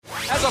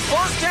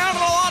first down, and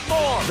a lot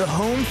more. The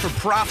home for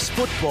Profs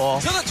football.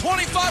 To the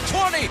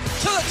 25-20,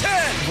 to the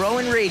 10.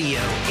 Rowan Radio,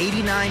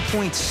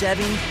 89.7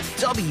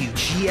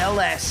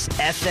 WGLS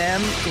FM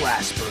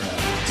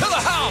Glassboro. To the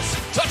house,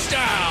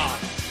 touchdown.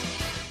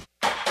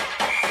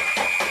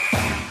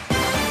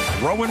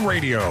 Rowan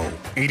Radio,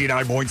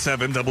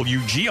 89.7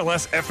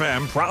 WGLS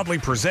FM proudly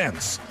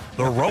presents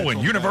the Rowan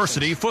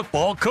University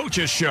Football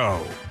Coaches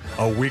Show,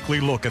 a weekly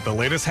look at the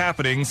latest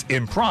happenings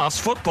in Profs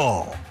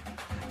football.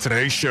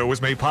 Today's show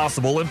is made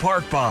possible in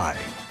part by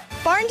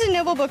Barnes &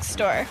 Noble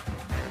Bookstore,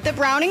 the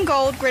Brown and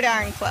Gold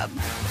Gridiron Club,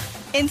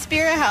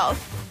 Inspira Health,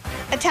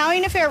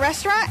 Italian Affair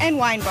Restaurant and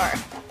Wine Bar,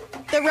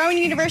 the Rowan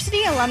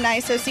University Alumni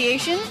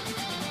Association,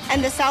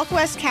 and the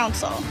Southwest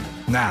Council.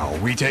 Now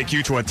we take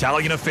you to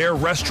Italian Affair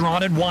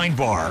Restaurant and Wine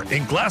Bar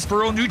in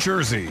Glassboro, New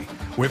Jersey,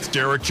 with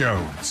Derek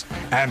Jones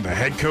and the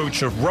head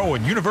coach of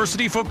Rowan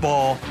University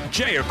Football,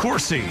 Jay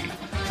Accorsi,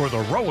 for the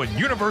Rowan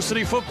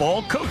University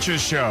Football Coaches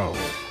Show.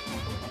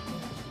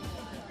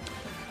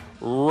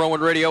 Rowan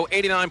Radio,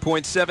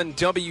 89.7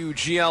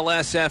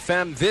 WGLS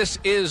FM. This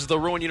is the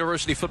Rowan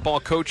University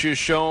Football Coaches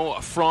Show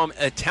from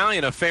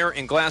Italian Affair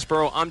in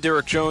Glassboro. I'm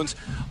Derek Jones,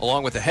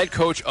 along with the head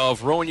coach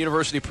of Rowan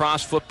University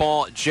Profs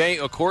Football, Jay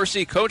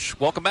Accorsi. Coach,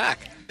 welcome back.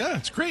 Yeah,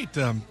 it's great.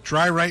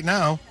 Dry right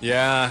now.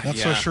 Yeah. Not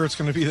so sure it's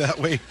going to be that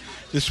way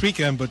this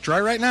weekend, but dry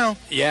right now.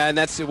 Yeah, and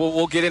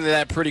we'll get into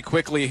that pretty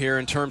quickly here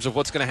in terms of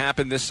what's going to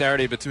happen this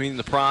Saturday between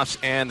the Profs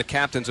and the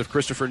captains of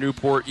Christopher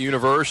Newport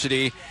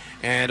University.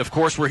 And, of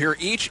course, we're here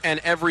each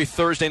and every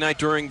Thursday night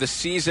during the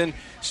season,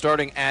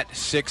 starting at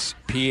 6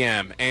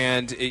 p.m.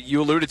 And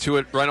you alluded to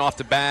it right off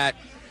the bat.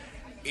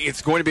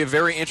 It's going to be a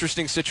very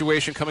interesting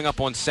situation coming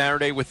up on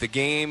Saturday with the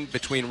game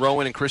between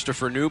Rowan and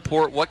Christopher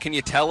Newport. What can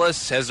you tell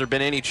us? Has there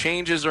been any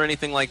changes or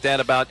anything like that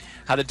about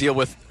how to deal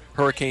with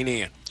Hurricane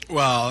Ian?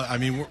 Well, I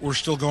mean, we're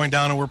still going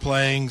down and we're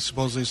playing.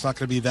 Supposedly it's not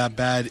going to be that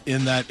bad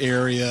in that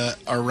area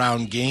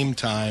around game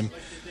time.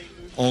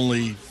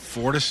 Only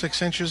 4 to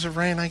 6 inches of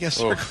rain, I guess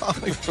they're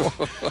calling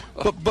for.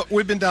 But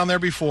we've been down there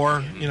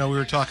before. You know, we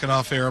were talking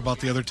off air about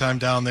the other time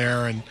down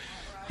there, and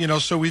you know,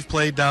 so we've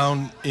played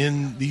down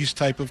in these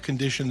type of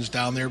conditions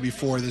down there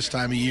before this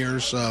time of year.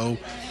 So,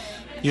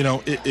 you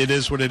know, it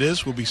is what it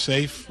is. We'll be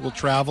safe. We'll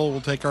travel.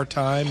 We'll take our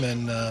time,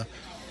 and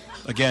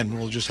again,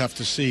 we'll just have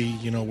to see,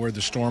 you know, where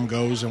the storm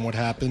goes and what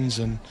happens,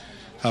 and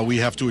how we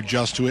have to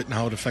adjust to it and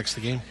how it affects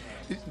the game.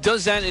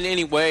 Does that in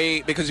any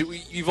way, because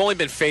you've only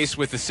been faced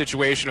with the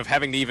situation of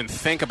having to even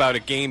think about a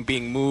game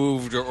being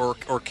moved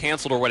or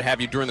canceled or what have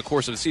you during the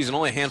course of the season,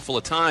 only a handful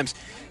of times,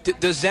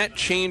 does that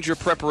change your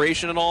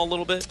preparation at all a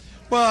little bit?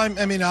 Well,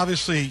 I mean,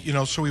 obviously, you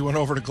know, so we went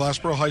over to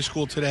Glassboro High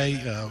School today.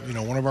 You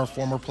know, one of our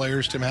former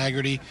players, Tim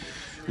Haggerty,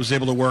 was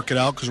able to work it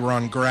out because we're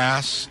on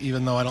grass,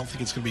 even though I don't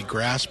think it's going to be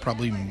grass,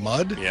 probably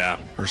mud. Yeah.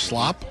 Or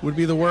slop would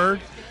be the word.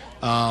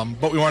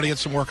 But we wanted to get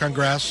some work on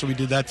grass, so we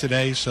did that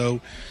today.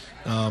 So,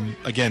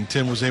 again,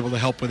 Tim was able to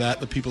help with that.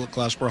 The people at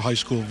Glassboro High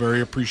School,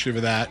 very appreciative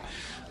of that.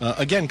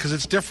 Again, because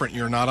it's different.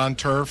 You're not on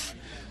turf.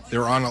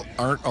 There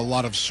aren't a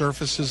lot of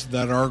surfaces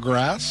that are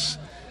grass.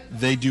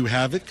 They do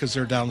have it because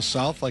they're down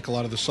south, like a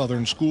lot of the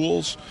southern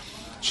schools.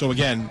 So,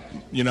 again,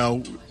 you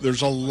know,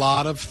 there's a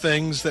lot of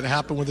things that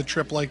happen with a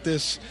trip like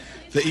this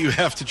that you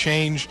have to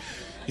change.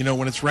 You know,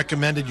 when it's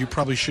recommended, you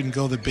probably shouldn't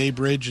go the Bay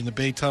Bridge and the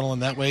Bay Tunnel in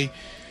that way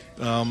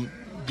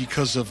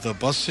because of the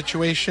bus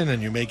situation,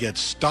 and you may get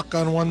stuck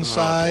on one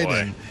side.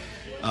 Boy.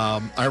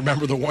 And I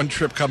remember the one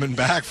trip coming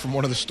back from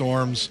one of the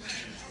storms,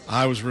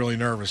 I was really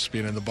nervous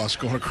being in the bus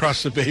going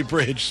across the Bay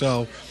Bridge.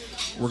 So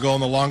we're going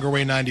the longer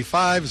way,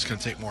 95. It's going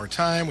to take more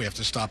time. We have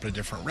to stop at a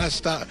different rest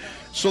stop.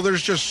 So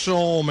there's just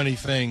so many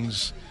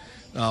things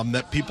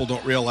that people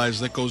don't realize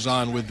that goes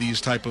on with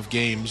these type of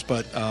games.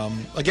 But,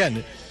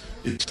 again,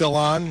 it's still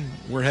on.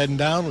 We're heading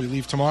down. We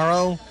leave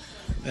tomorrow,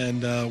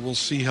 and we'll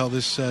see how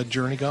this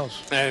journey goes.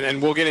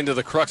 And we'll get into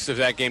the crux of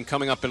that game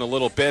coming up in a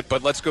little bit.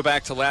 But let's go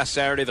back to last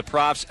Saturday, the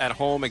Profs at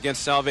home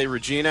against Salve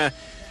Regina.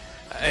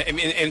 I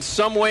mean, in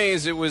some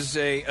ways, it was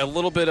a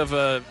little bit of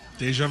a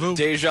deja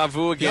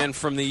vu again. Yep.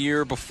 From the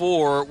year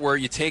before, where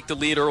you take the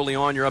lead early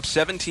on, you're up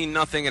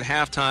 17-0 at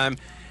halftime,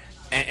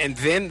 and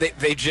then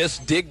they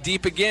just dig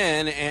deep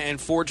again and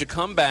forge a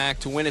comeback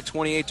to win it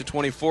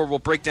 28-24. We'll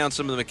break down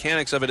some of the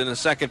mechanics of it in a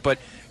second, but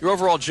your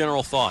overall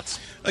general thoughts.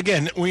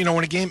 Again, you know,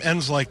 when a game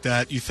ends like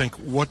that, you think,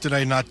 what did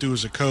I not do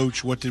as a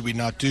coach? What did we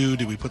not do?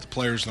 Did we put the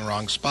players in the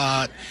wrong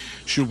spot?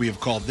 Should we have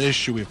called this?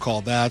 Should we have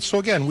called that? So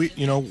again, we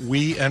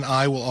and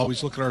I will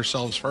always look at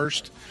ourselves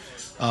first.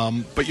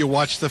 But you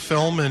watch the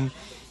film, and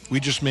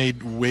we just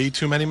made way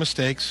too many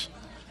mistakes.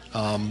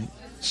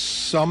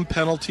 Some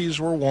penalties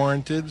were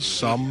warranted,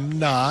 some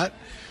not.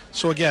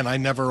 So again, I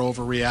never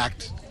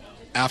overreact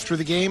after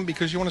the game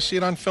because you want to see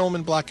it on film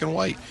in black and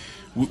white.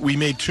 We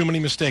made too many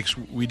mistakes.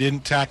 We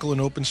didn't tackle an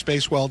open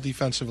space well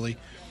defensively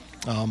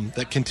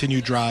that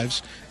continued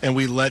drives, and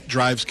we let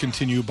drives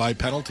continue by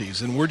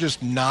penalties. And we're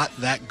just not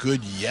that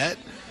good yet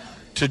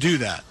to do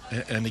that.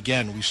 And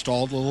again, we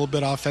stalled a little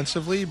bit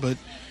offensively, but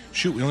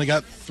shoot, we only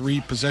got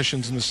 3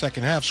 possessions in the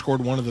second half,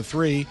 scored 1 of the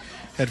 3,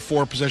 had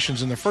 4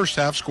 possessions in the first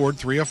half, scored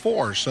 3 of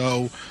 4.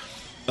 So,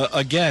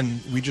 again,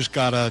 we just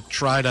got to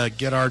try to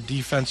get our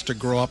defense to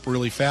grow up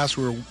really fast.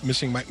 We were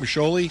missing Mike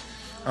Mascioli,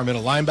 our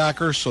middle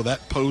linebacker, so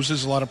that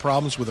poses a lot of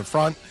problems with the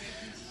front.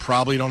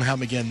 Probably don't have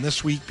him again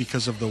this week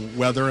because of the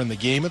weather and the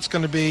game it's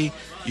going to be.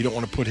 You don't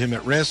want to put him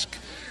at risk.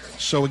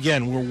 So,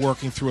 again, we're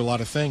working through a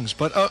lot of things.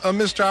 But a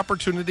missed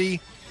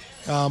opportunity,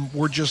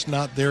 we're just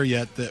not there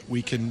yet that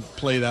we can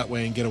play that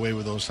way and get away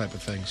with those type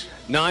of things.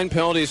 9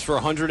 penalties for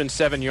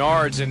 107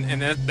 yards,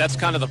 and that's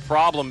kind of the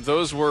problem.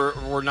 Those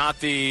were not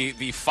the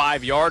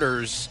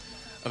 5-yarders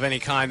of any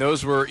kind.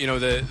 Those were,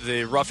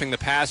 the roughing the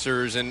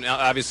passers, and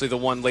obviously the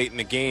one late in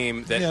the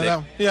game.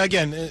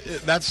 Again,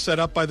 that's set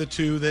up by the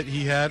 2 that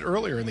he had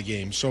earlier in the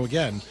game. So,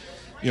 again,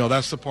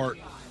 that's the part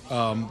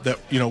that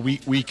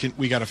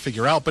we got to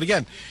figure out. But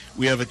again,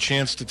 we have a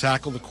chance to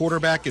tackle the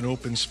quarterback in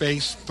open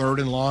space,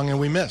 3rd and long, and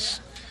we miss.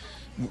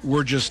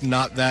 We're just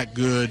not that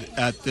good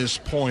at this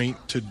point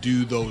to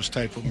do those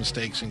type of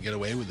mistakes and get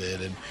away with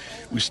it. And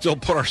we still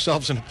put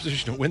ourselves in a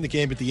position to win the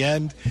game at the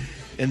end,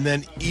 and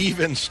then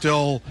even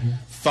still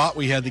thought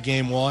we had the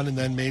game won and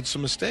then made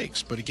some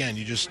mistakes. But again,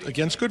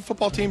 against good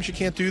football teams, you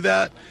can't do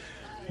that.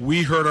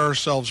 We hurt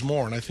ourselves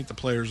more, and I think the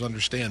players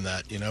understand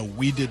that.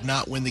 We did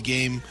not win the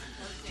game.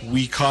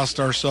 We cost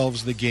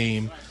ourselves the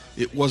game.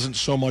 It wasn't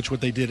so much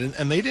what they did.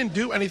 And they didn't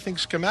do anything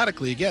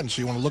schematically, again.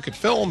 So you want to look at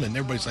film, and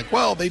everybody's like,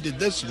 well, they did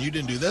this, and you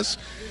didn't do this.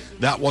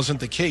 That wasn't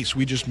the case.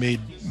 We just made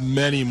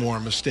many more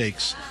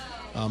mistakes,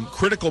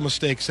 critical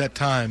mistakes at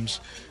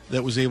times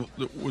that was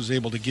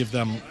able to give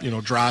them,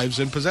 drives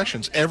and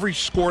possessions. Every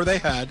score they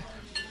had,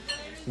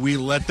 we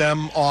let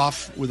them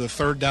off with a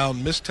 3rd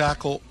down missed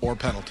tackle or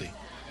penalty.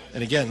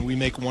 And again, we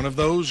make one of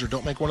those or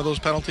don't make one of those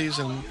penalties,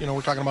 and,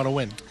 we're talking about a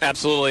win.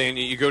 Absolutely, and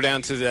you go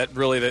down to that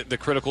really the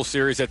critical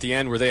series at the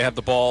end where they have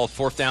the ball,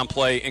 4th down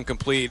play,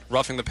 incomplete,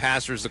 roughing the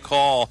passers, the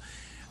call.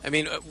 I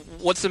mean,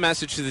 what's the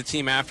message to the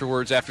team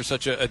afterwards after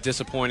such a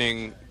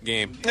disappointing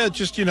game? Yeah,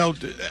 just,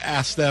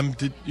 ask them,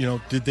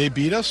 did they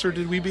beat us or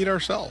did we beat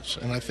ourselves?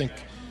 And I think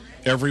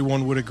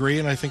everyone would agree,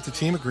 and I think the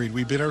team agreed,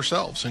 we beat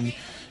ourselves. And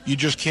you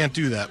just can't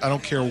do that. I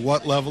don't care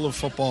what level of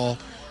football,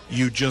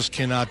 you just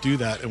cannot do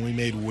that. And we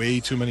made way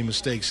too many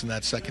mistakes in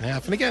that second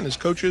half. And again, as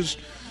coaches,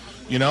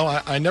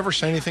 I never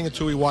say anything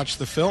until we watch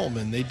the film,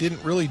 and they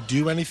didn't really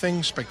do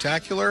anything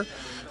spectacular.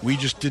 We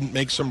just didn't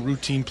make some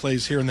routine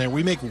plays here and there.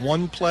 We make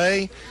one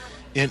play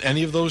in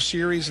any of those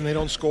series, and they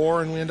don't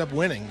score, and we end up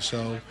winning.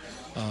 So,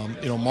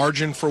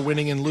 margin for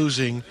winning and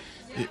losing,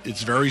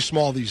 it's very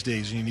small these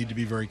days, and you need to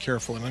be very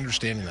careful in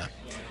understanding that.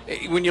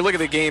 When you look at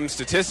the game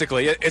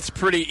statistically, it's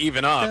pretty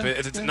even up. Yeah,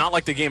 it's not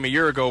like the game a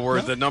year ago where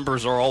the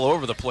numbers are all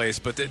over the place,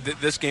 but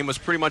this game was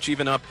pretty much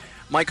even up.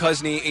 Mike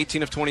Husney,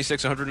 18 of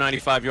 26,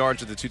 195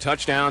 yards with the 2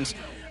 touchdowns.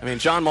 I mean,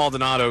 John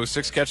Maldonado,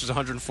 6 catches,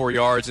 104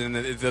 yards, and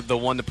the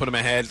one to put him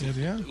ahead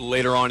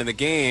later on in the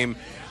game.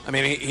 I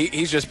mean,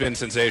 he's just been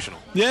sensational.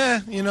 Yeah,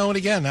 and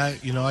again,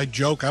 I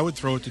joke I would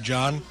throw it to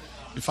John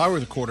if I were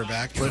the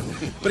quarterback,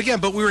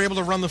 but we were able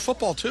to run the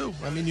football too.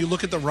 I mean, you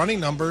look at the running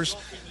numbers,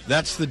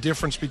 that's the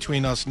difference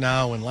between us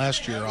now and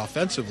last year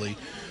offensively.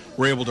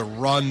 We're able to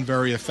run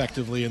very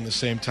effectively and at the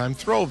same time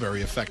throw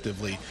very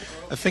effectively.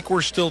 I think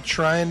we're still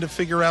trying to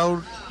figure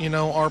out,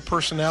 our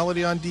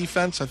personality on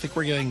defense. I think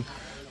we're getting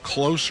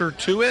closer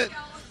to it.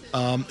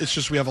 It's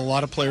just we have a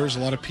lot of players, a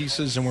lot of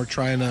pieces, and we're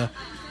trying to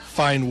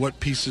find what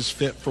pieces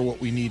fit for what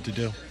we need to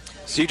do.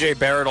 C.J.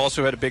 Barrett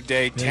also had a big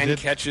day, 10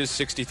 catches,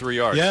 63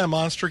 yards. Yeah,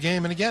 monster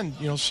game. And again,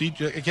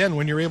 C.J., again,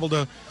 when you're able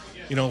to,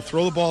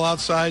 throw the ball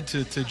outside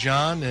to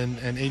John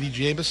and A.D.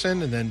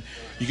 Jamison, and then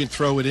you can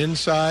throw it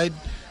inside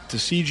to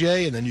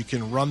C.J., and then you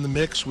can run the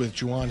mix with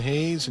Juwan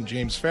Hayes and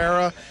James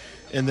Farah.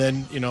 And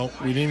then, we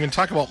didn't even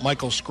talk about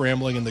Michael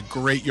scrambling and the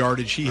great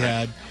yardage he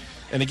had.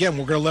 And again,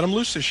 we're going to let him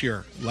loose this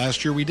year.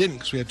 Last year we didn't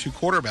because we had 2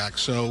 quarterbacks.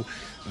 So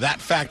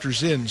that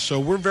factors in. So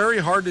we're very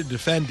hard to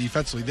defend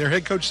defensively. Their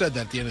head coach said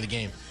that at the end of the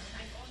game.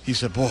 He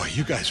said, boy,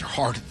 you guys are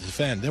hard to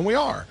defend. And we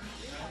are.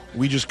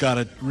 We just got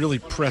to really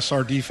press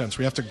our defense.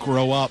 We have to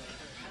grow up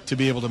to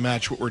be able to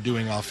match what we're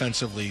doing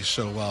offensively.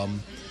 So,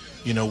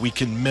 we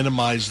can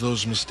minimize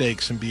those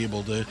mistakes and be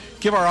able to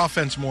give our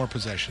offense more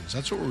possessions.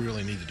 That's what we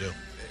really need to do.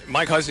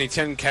 Mike Husney,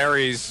 10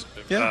 carries,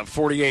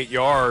 48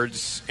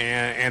 yards,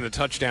 and a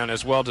touchdown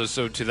as well.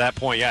 So to that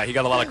point, he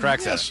got a lot of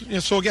cracks at it. Yeah,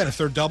 so again, if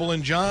they're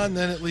doubling John,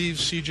 then it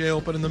leaves C.J.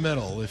 open in the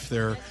middle. If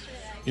they're,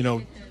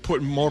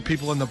 putting more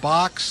people in the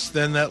box,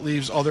 then that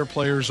leaves other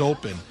players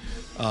open.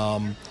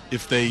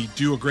 If they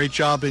do a great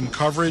job in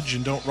coverage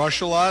and don't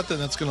rush a lot, then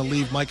that's going to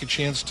leave Mike a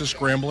chance to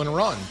scramble and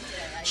run.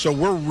 So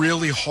we're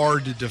really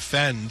hard to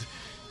defend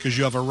because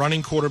you have a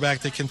running quarterback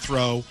that can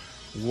throw,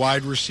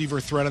 wide receiver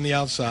threat on the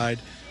outside,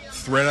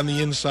 threat on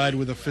the inside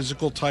with a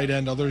physical tight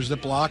end, others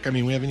that block. I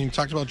mean, we haven't even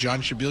talked about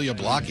John Shabilia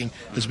blocking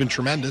has been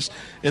tremendous.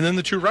 And then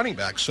the 2 running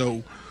backs.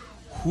 So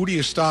who do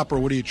you stop or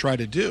what do you try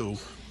to do?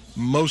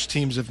 Most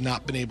teams have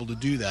not been able to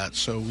do that,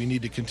 so we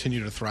need to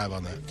continue to thrive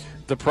on that.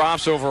 The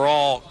Profs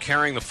overall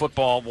carrying the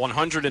football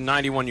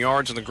 191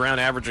 yards on the ground,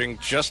 averaging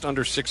just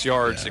under 6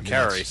 yards a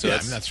carry. So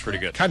that's pretty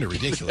good. Kind of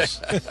ridiculous.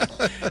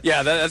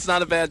 Yeah, that's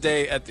not a bad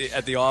day at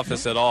the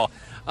office at all.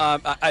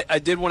 I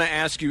did want to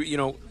ask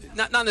you,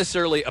 not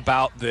necessarily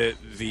about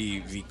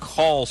the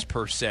calls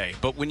per se,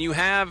 but when you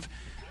have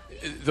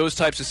those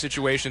types of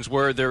situations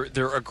where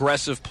they're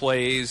aggressive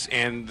plays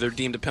and they're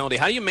deemed a penalty,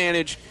 how do you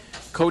manage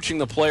coaching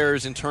the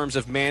players in terms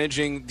of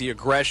managing the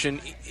aggression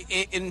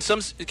in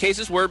some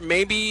cases where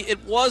maybe it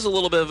was a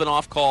little bit of an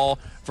off call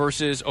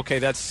versus, okay,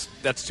 that's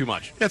too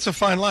much? It's a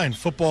fine line.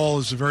 Football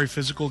is a very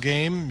physical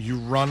game. You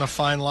run a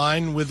fine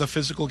line with a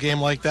physical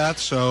game like that,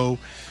 so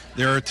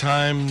there are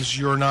times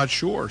you're not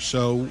sure.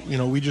 So,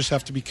 we just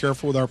have to be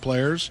careful with our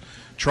players,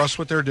 trust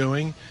what they're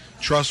doing,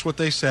 trust what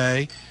they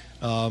say.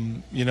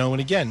 And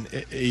again,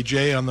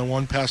 AJ on the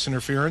one pass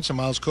interference and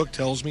Miles Cook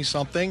tells me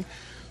something.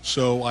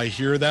 So I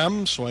hear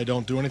them, so I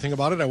don't do anything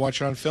about it. I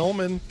watch it on film,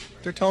 and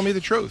they're telling me the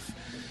truth.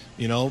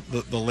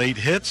 The late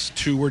hits,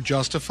 2 were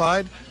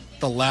justified.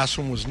 The last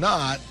one was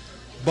not.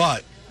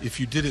 But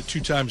if you did it 2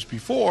 times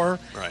before,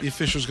 the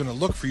official's going to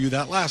look for you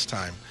that last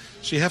time.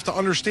 So you have to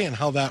understand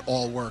how that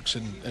all works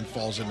and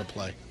falls into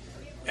play.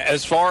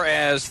 As far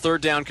as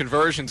third down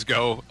conversions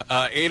go,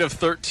 8 of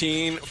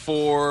 13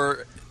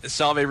 for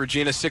Salve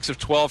Regina, 6 of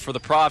 12 for the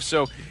Profs.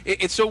 So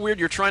it's so weird.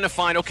 You're trying to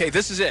find, okay,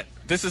 this is it.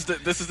 This is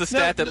the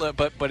stat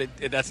but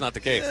that's not the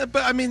case.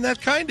 But I mean, that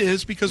kind of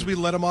is because we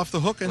let them off the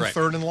hook in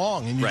third and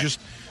long, and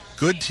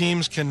good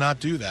teams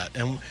cannot do that.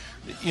 And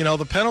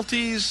the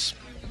penalties,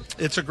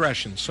 it's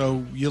aggression,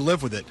 so you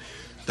live with it.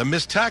 The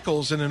missed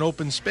tackles in an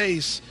open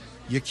space,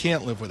 you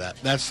can't live with that.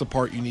 That's the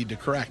part you need to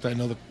correct. I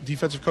know the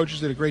defensive coaches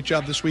did a great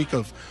job this week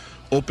of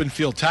open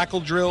field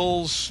tackle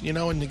drills,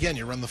 and again,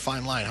 you run the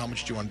fine line. How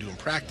much do you want to do in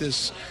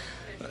practice?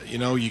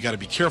 You got to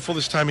be careful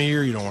this time of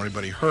year. You don't want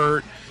anybody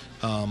hurt.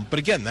 But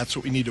again, that's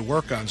what we need to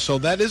work on. So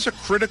that is a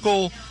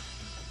critical,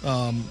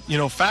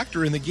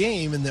 factor in the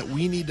game, in that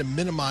we need to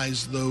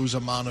minimize those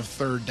amount of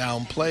third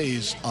down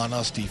plays on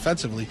us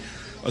defensively,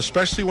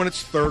 especially when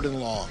it's third and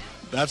long.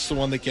 That's the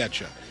one that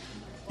gets you.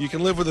 You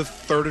can live with a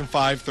 3rd and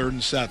 5, 3rd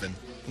and 7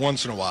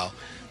 once in a while,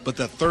 but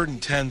that 3rd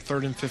and 10,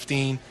 3rd and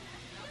 15,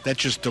 that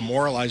just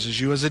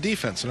demoralizes you as a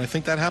defense, and I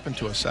think that happened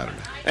to us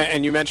Saturday.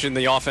 And you mentioned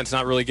the offense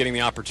not really getting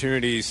the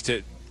opportunities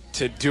to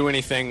do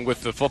anything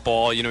with the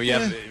football. You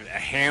have a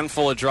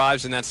handful of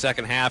drives in that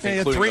second half,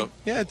 including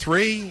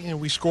three.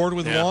 We scored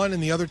with one,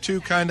 and the other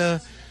 2 kind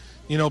of,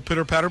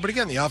 pitter-patter. But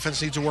again, the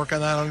offense needs to work on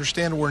that.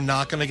 Understand we're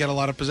not going to get a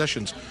lot of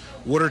possessions.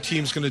 What are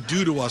teams going to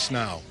do to us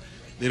now?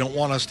 They don't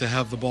want us to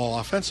have the ball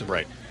offensively.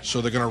 Right.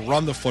 So they're going to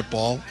run the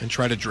football and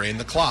try to drain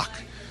the clock.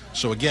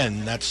 So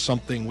again, that's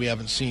something we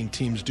haven't seen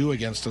teams do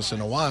against us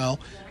in a while,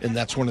 and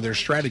that's one of their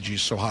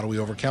strategies. So how do we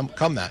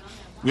overcome that?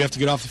 We have to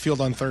get off the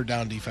field on third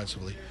down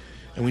defensively,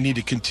 and we need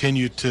to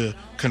continue to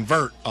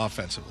convert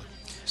offensively.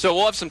 So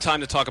we'll have some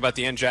time to talk about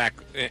the NJAC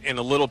in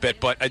a little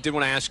bit, but I did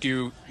want to ask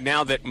you,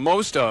 now that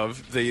most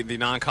of the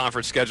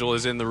non-conference schedule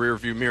is in the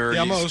rearview mirror.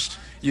 Yeah, most.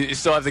 You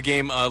still have the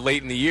game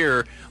late in the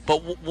year, but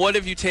what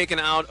have you taken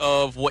out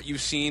of what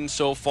you've seen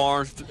so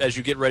far as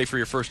you get ready for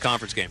your first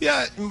conference game?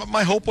 Yeah,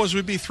 my hope was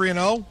we'd be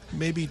 3-0,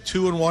 maybe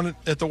 2-1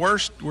 at the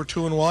worst. We're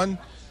 2-1.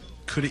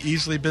 Could have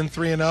easily been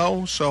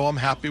 3-0, so I'm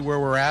happy where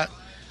we're at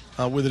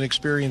with an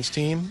experienced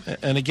team.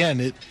 And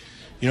again,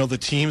 the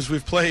teams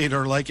we've played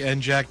are like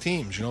NJAC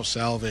teams.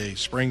 Salve,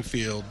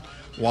 Springfield,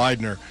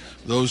 Widener.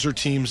 Those are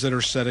teams that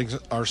are setting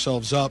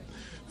ourselves up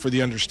for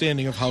the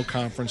understanding of how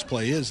conference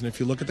play is. And if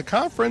you look at the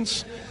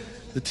conference,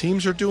 the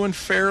teams are doing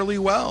fairly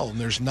well. And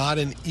there's not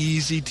an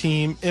easy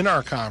team in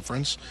our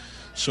conference,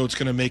 so it's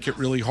going to make it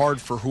really hard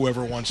for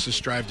whoever wants to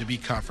strive to be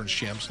conference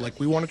champs like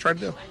we want to try to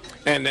do.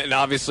 And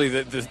obviously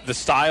the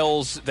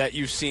styles that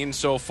you've seen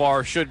so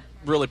far should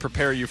really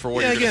prepare you for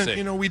what you're going to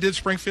see. We did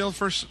Springfield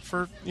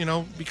for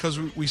because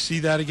we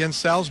see that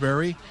against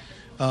Salisbury.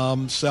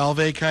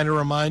 Salve kind of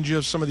reminds you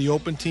of some of the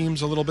open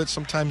teams a little bit,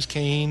 sometimes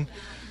Kane.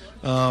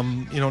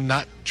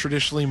 Not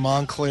traditionally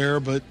Montclair,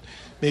 but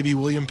maybe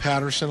William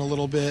Patterson a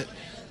little bit.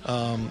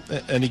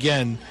 And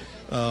again,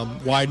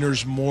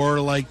 Widener's more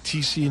like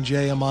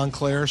TC&J and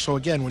Montclair. So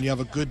again, when you have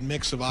a good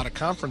mix of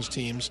out-of-conference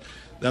teams,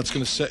 that's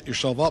going to set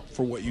yourself up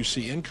for what you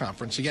see in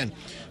conference. Again,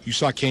 you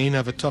saw Kane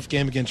have a tough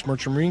game against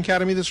Merchant Marine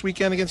Academy this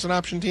weekend against an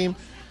option team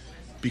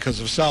because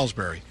of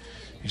Salisbury.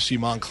 You see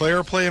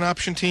Montclair play an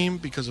option team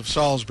because of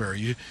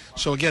Salisbury.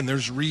 So again,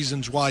 there's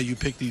reasons why you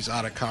pick these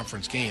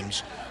out-of-conference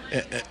games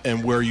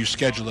and where you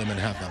schedule them and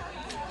have them.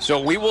 So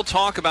we will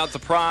talk about the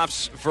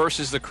Profs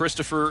versus the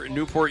Christopher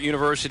Newport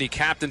University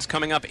Captains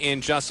coming up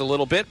in just a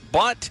little bit,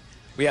 but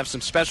we have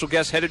some special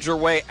guests headed your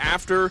way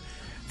after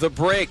the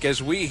break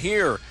as we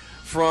hear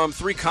from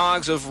 3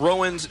 cogs of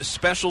Rowan's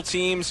special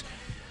teams,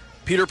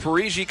 Peter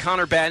Parigi,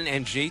 Connor Batten,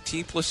 and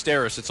JT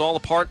Plasteris. It's all a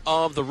part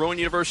of the Rowan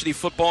University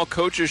Football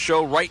Coaches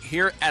Show right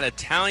here at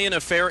Italian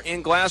Affair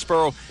in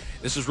Glassboro.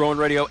 This is Rowan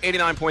Radio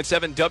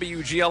 89.7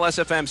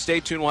 WGLS FM. Stay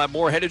tuned. We'll have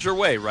more headed your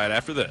way right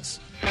after this.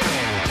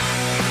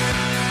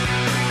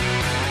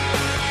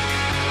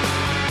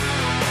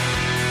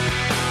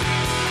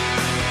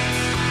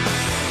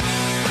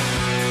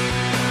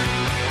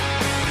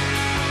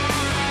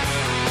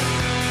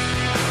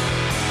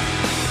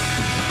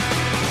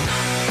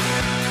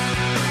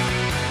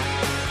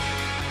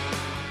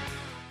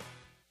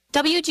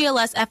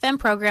 WGLS FM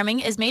programming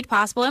is made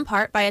possible in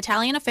part by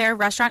Italian Affair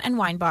Restaurant and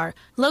Wine Bar.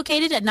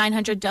 Located at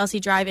 900 Delsey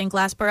Drive in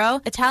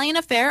Glassboro, Italian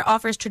Affair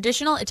offers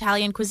traditional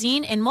Italian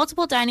cuisine in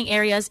multiple dining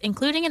areas,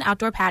 including an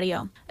outdoor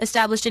patio.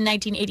 Established in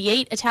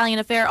 1988, Italian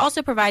Affair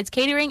also provides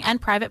catering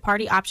and private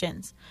party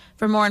options.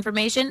 For more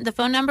information, the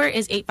phone number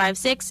is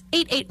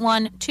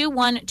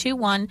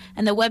 856-881-2121,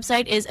 and the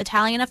website is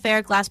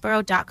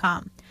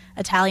ItalianAffairGlassboro.com.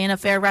 Italian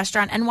Affair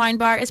Restaurant and Wine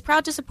Bar is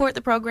proud to support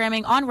the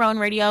programming on Rowan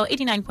Radio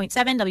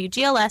 89.7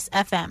 WGLS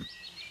FM.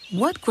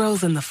 What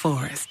grows in the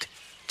forest?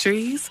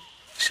 Trees?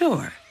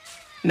 Sure.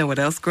 Know what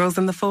else grows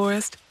in the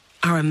forest?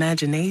 Our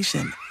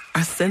imagination,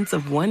 our sense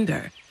of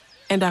wonder,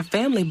 and our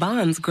family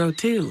bonds grow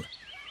too.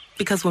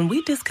 Because when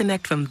we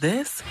disconnect from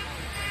this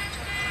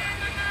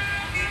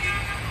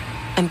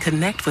and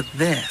connect with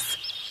this,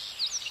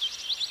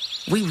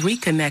 we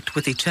reconnect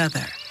with each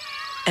other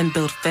and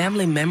build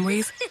family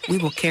memories we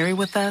will carry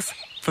with us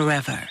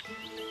forever.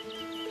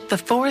 The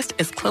forest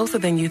is closer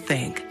than you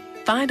think.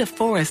 Find a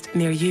forest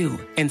near you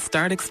and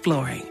start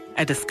exploring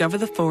at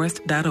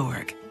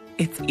discovertheforest.org.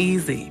 It's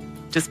easy.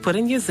 Just put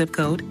in your zip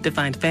code to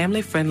find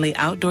family-friendly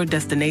outdoor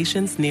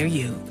destinations near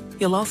you.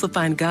 You'll also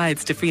find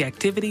guides to free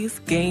activities,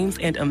 games,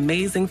 and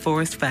amazing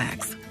forest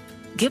facts.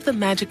 Give the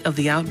magic of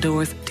the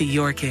outdoors to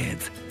your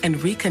kids and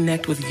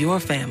reconnect with your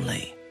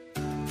family.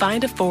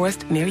 Find a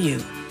forest near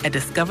you at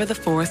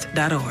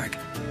discovertheforest.org.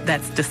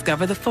 That's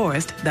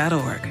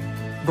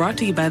discovertheforest.org. Brought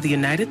to you by the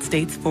United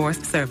States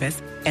Forest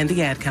Service and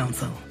the Ad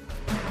Council.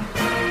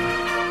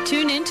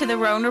 Tune in to the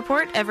Rowan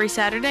Report every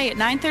Saturday at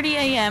 9:30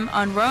 a.m.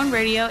 on Rowan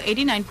Radio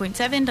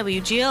 89.7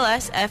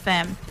 WGLS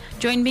FM.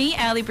 Join me,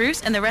 Allie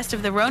Bruce, and the rest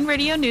of the Rowan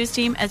Radio News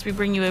team as we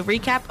bring you a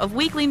recap of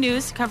weekly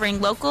news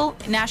covering local,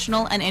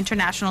 national, and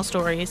international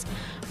stories.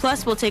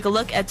 Plus, we'll take a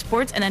look at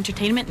sports and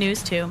entertainment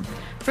news, too.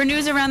 For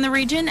news around the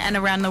region and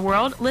around the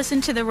world,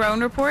 listen to the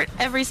Rowan Report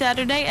every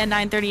Saturday at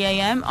 9:30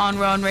 a.m. on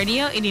Rowan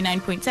Radio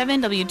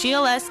 89.7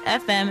 WGLS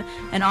FM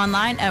and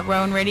online at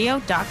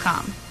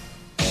rowanradio.com.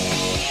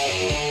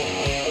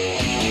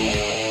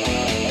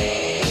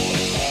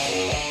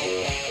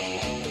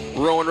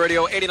 Rowan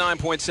Radio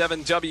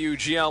 89.7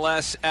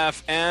 WGLS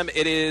FM.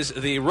 It is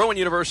the Rowan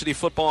University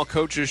Football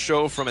Coaches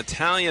Show from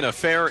Italian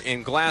Affair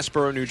in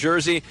Glassboro, New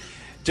Jersey.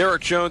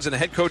 Derek Jones and the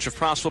head coach of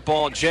Profs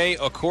Football, Jay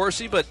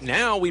Accorsi. But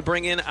now we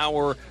bring in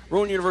our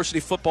Rowan University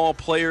Football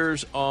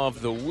Players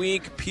of the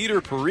Week,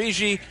 Peter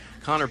Parigi,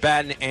 Connor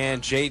Batten,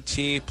 and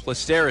JT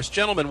Plasteris.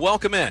 Gentlemen,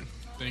 welcome in.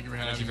 Thank you for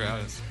having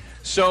us.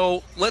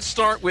 So let's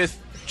start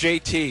with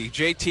JT.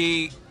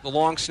 JT, the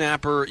long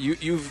snapper,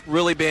 you've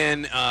really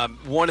been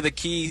one of the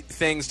key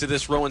things to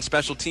this Rowan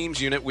special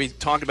teams unit. We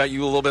talked about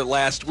you a little bit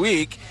last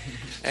week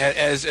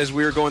as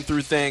we were going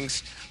through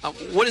things.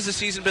 What has the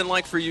season been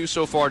like for you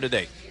so far to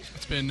date?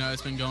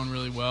 It's been going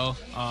really well.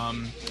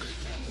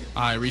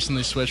 I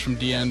recently switched from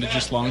DN to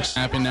just long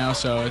snapping now,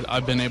 so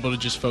I've been able to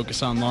just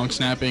focus on long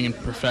snapping and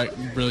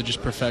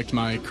perfect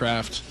my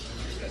craft.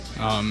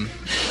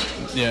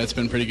 It's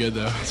been pretty good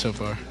though so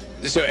far.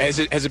 So has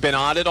it been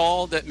odd at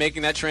all that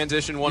making that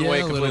transition one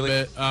way completely? A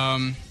little bit.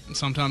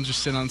 Sometimes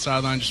just sitting on the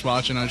sideline just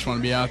watching. I just want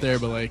to be out there,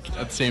 but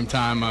at the same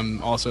time,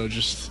 I'm also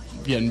just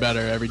getting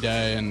better every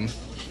day and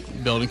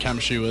building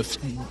chemistry with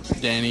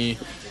Danny,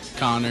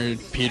 Connor,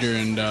 Peter,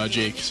 and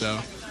Jake. So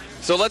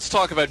let's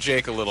talk about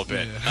Jake a little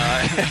bit.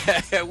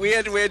 Yeah. We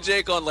had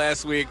Jake on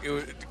last week.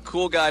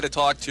 Cool guy to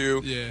talk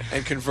to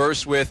and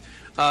converse with.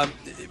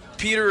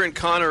 Peter and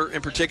Connor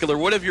in particular,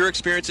 what have your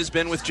experiences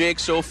been with Jake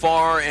so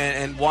far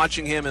and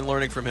watching him and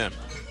learning from him?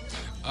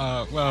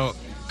 Well,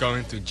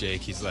 going through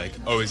Jake, he's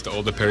always the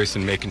older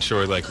person, making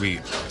sure we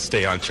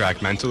stay on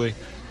track mentally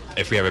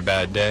if we have a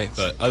bad day.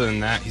 But other than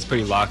that, he's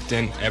pretty locked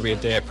in every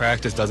day at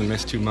practice, doesn't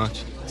miss too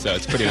much. So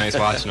it's pretty nice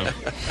watching him.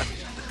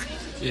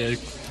 Yeah,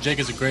 Jake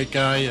is a great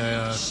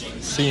guy.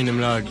 Seeing him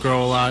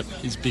grow a lot.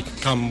 He's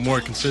become more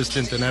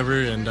consistent than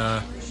ever, and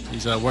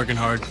he's working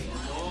hard.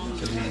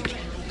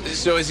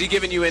 So has he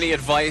given you any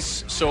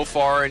advice so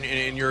far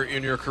in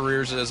your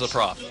careers as a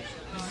prop?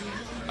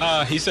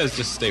 He says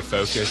just stay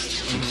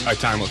focused. Mm-hmm. Our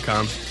time will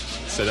come.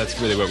 So that's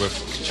really what we're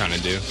trying to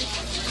do.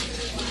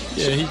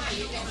 Yeah,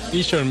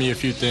 he's shown me a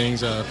few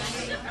things,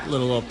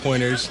 little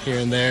pointers here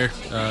and there,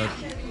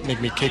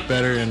 make me kick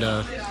better and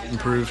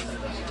improve.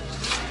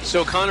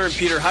 So Connor and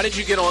Peter, how did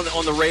you get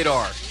on the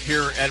radar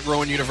here at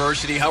Rowan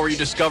University? How were you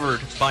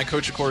discovered by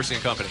Coach Accorsi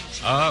and company?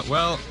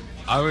 Well,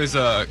 I was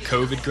a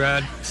COVID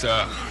grad,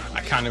 so I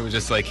kind of was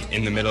just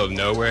in the middle of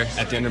nowhere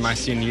at the end of my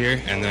senior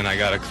year, and then I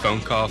got a phone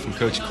call from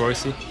Coach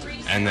Accorsi,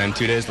 and then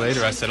 2 days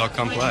later I said I'll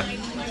come play.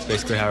 That's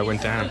basically how it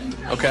went down.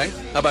 Okay,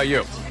 how about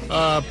you?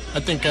 I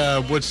think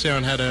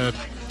Woodstown had a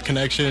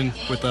connection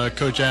with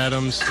Coach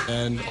Adams,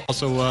 and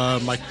also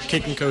my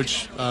kicking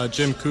coach,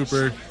 Jim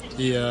Cooper.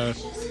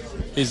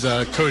 He's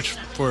a coach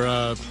for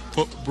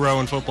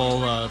Rowan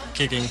football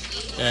kicking,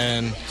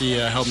 and he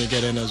helped me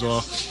get in as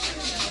well.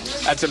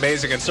 That's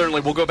amazing, and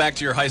certainly we'll go back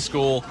to your high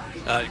school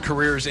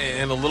careers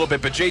in a little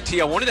bit. But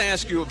JT, I wanted to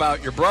ask you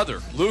about your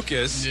brother,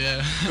 Lucas,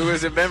 who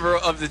is a member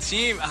of the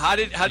team. How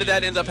did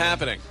that end up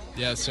happening?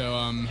 Yeah,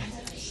 so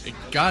it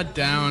got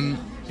down.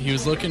 He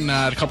was looking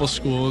at a couple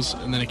schools,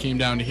 and then it came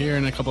down to here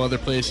and a couple other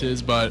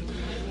places. But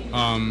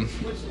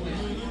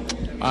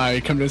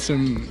I convinced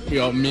him,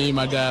 me,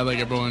 my dad, like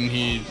everyone,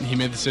 he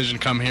made the decision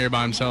to come here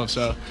by himself.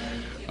 So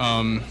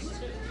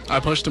I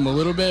pushed him a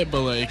little bit,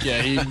 but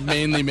he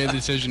mainly made the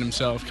decision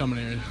himself coming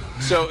here.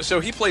 So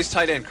he plays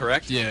tight end,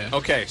 correct? Yeah.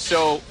 Okay,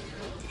 so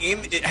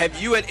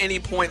have you at any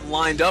point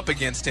lined up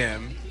against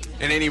him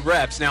in any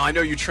reps? Now, I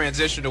know you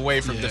transitioned away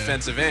from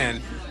defensive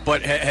end,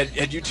 but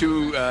had you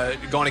two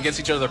gone against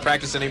each other to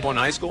practice at any point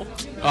in high school?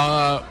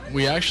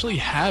 We actually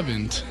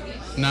haven't.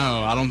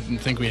 No, I don't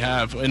think we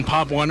have. In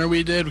Pop Warner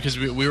we did, because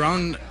we were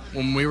on,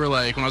 when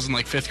I was in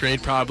 5th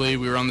grade probably,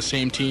 we were on the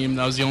same team.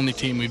 That was the only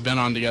team we've been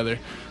on together.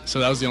 So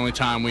that was the only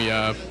time we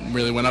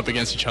really went up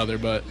against each other.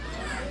 But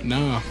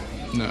no,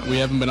 we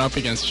haven't been up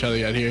against each other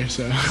yet here.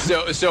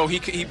 So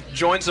he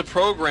joins the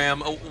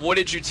program. What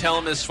did you tell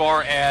him as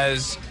far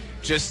as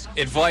just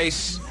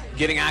advice,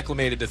 getting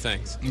acclimated to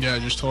things? Yeah, I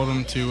just told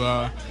him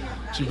to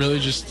really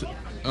just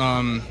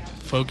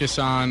focus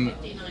on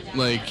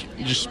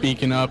just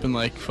speaking up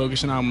and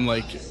focusing on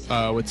what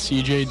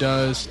CJ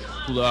does,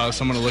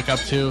 someone to look up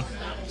to.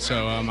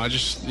 So I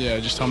just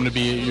tell him to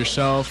be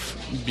yourself,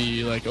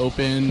 be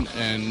open,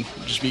 and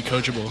just be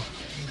coachable.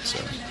 So.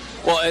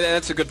 Well, and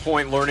that's a good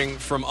point, learning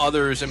from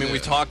others. I mean, we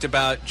talked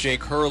about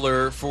Jake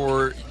Hurler.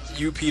 For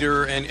you,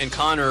 Peter, and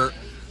Connor,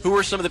 who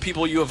are some of the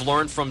people you have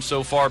learned from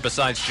so far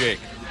besides Jake?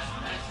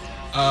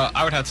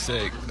 I would have to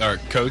say our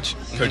coach.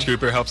 Coach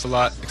Cooper helps a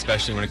lot,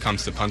 especially when it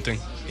comes to punting.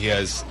 He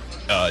has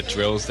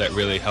drills that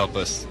really help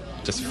us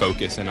just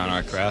focus in on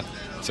our craft.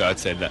 So I'd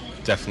say that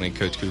definitely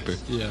Coach Cooper.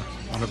 Yeah,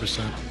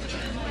 100%.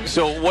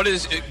 So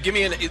give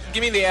me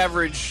the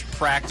average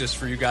practice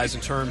for you guys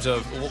in terms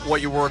of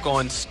what you work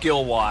on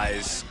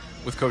skill-wise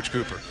with Coach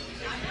Cooper.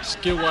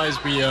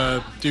 Skill-wise, we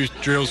do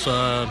drills.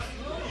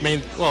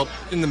 In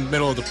the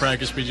middle of the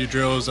practice, we do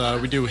drills.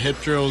 We do hip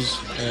drills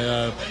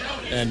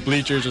and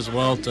bleachers as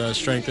well to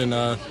strengthen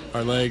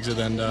our legs,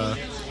 and then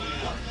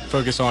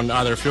focus on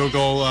either field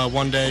goal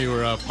one day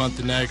or punt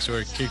the next,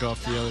 or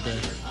kickoff the other day.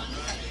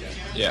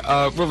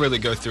 Yeah, we'll really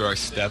go through our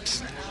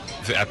steps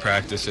at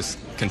practice, just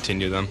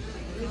continue them.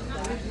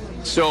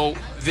 So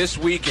this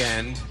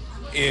weekend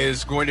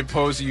is going to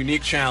pose a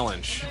unique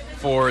challenge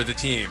for the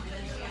team.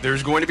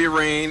 There's going to be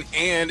rain,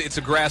 and it's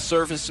a grass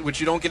surface, which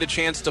you don't get a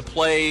chance to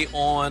play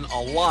on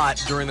a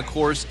lot during the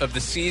course of the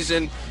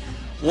season.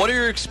 What are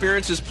your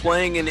experiences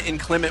playing in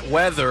inclement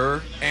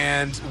weather,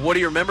 and what do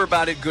you remember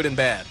about it, good and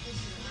bad?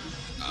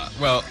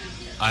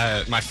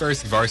 My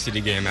first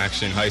varsity game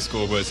actually in high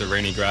school was a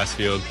rainy grass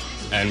field,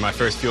 and my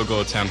first field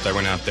goal attempt, I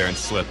went out there and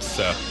slipped,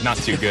 so not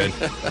too good.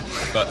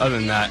 But other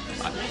than that,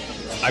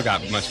 I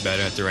got much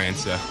better at the rain,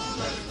 so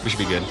we should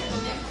be good.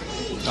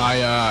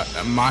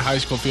 My high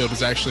school field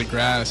was actually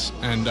grass,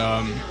 and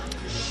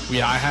we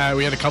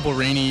had a couple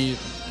rainy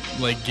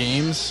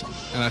games,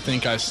 and I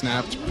think I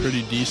snapped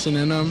pretty decent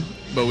in them.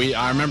 But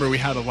I remember we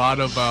had a lot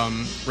of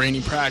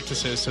rainy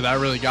practices, so that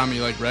really got me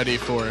ready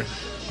for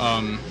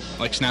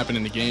snapping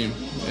in the game.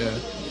 Yeah.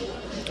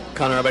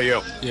 Connor, how about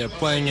you? Yeah,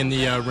 playing in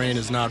the rain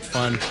is not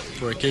fun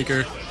for a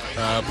kicker.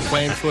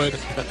 Playing foot,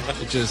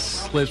 it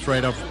just slips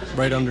right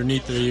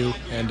underneath of you,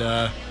 and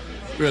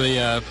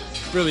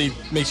really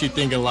makes you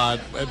think a lot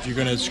if you're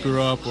going to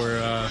screw up or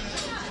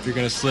if you're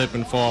going to slip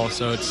and fall.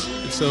 So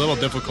it's a little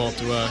difficult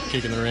to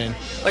kick in the rain.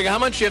 How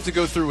much you have to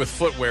go through with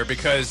footwear,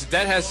 because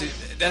that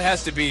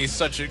has to be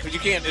such a, because you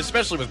can't,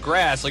 especially with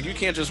grass, you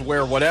can't just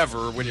wear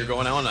whatever when you're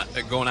going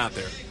out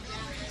there.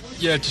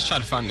 Yeah, just try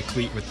to find the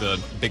cleat with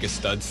the biggest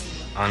studs,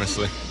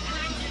 honestly.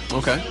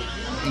 Okay.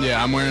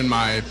 Yeah, I'm wearing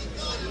my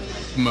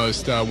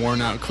most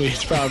worn out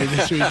cleats probably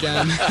this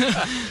weekend.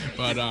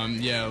 But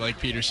like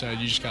Peter said,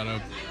 you just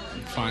gotta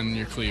find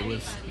your cleat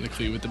with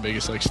the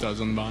biggest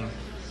studs on the bottom.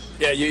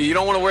 Yeah, you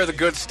don't want to wear the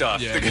good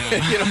stuff. Yeah,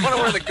 You don't want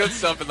to wear the good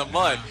stuff in the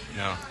mud.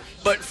 No.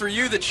 But for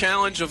you, the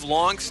challenge of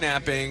long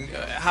snapping,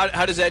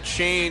 how does that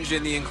change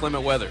in the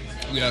inclement weather?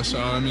 Yeah, so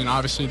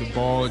obviously the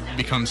ball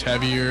becomes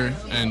heavier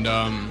and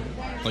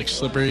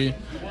slippery.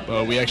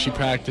 But we actually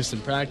practiced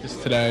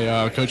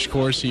today. Coach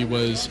Corsi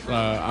was,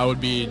 I would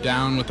be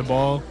down with the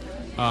ball,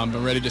 but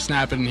ready to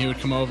snap it, and he would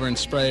come over and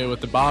spray it with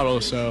the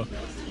bottle. So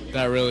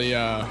that really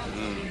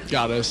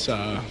got us,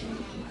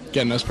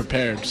 getting us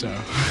prepared. So.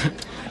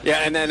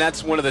 Yeah, and then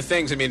that's one of the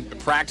things.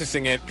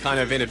 Practicing it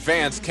kind of in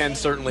advance can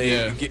certainly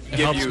give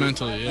helps you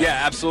mentally. Yeah,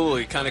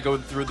 absolutely. Kind of go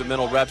through the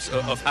mental reps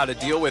of how to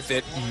deal with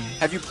it.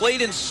 Have you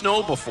played in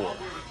snow before?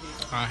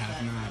 I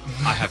have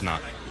not. I have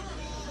not.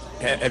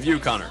 Have you,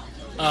 Connor?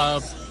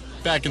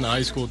 Back in the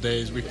high school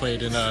days, we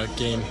played in a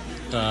game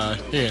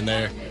here and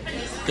there.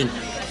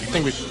 I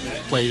think we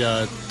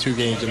played 2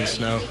 games in the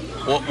snow.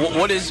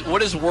 What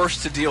is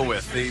worse to deal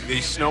with, the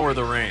snow or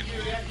the rain?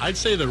 I'd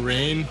say the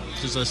rain,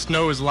 because the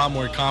snow is a lot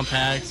more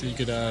compact, so you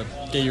could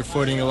get your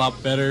footing a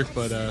lot better.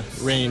 But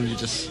rain,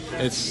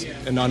 it's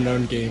an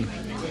unknown game.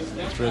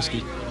 It's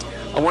risky.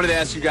 I wanted to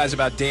ask you guys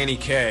about Danny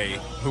Kaye,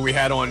 who we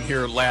had on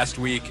here last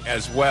week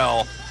as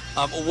well.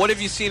 What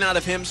have you seen out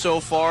of him so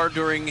far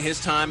during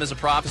his time as a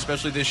prop,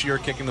 especially this year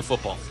kicking the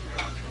football?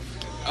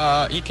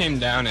 He came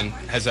down and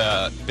has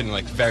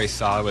been very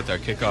solid with our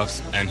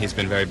kickoffs, and he's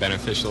been very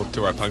beneficial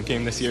to our punt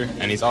game this year.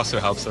 And he's also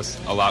helps us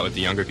a lot with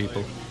the younger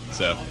people.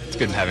 So it's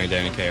good having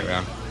Danny K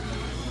around.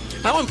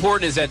 How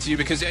important is that to you?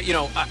 Because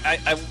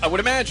I would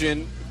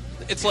imagine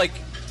it's like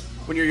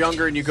when you're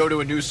younger and you go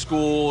to a new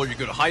school or you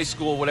go to high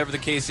school, whatever the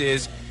case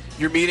is,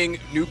 you're meeting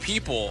new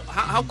people.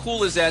 How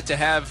cool is that to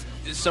have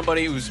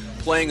somebody who's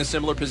playing a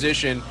similar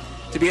position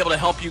to be able to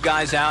help you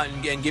guys out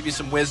and give you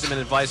some wisdom and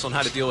advice on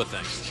how to deal with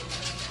things?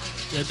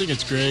 Yeah, I think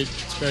it's great.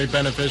 It's very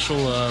beneficial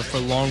for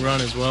the long run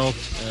as well,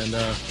 and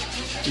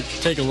you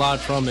take a lot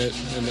from it,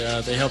 and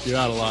they help you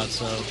out a lot,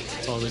 so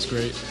it's always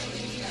great.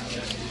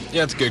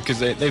 Yeah, it's good because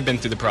they've been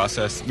through the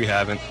process. We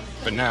haven't,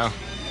 but now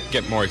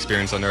get more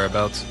experience under our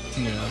belts.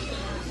 Yeah.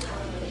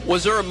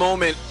 Was there a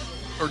moment,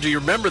 or do you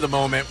remember the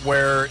moment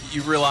where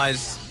you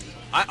realized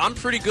I'm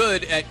pretty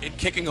good at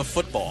kicking a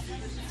football?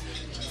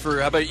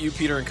 How about you,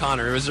 Peter and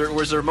Connor? Was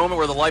there a moment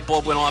where the light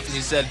bulb went off and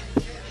you said,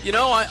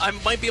 I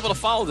might be able to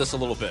follow this a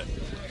little bit?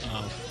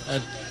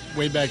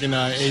 Way back in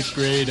 8th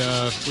grade,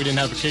 we didn't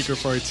have a kicker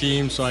for our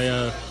team, so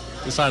I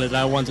decided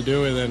that I wanted to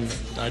do it, and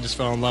I just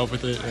fell in love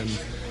with it, and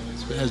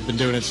has been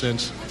doing it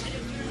since.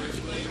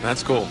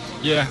 That's cool.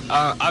 Yeah,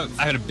 I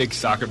had a big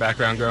soccer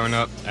background growing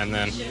up, and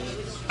then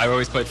I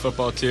always played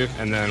football too,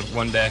 and then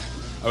one day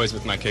I was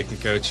with my kicking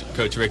coach,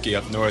 Coach Ricky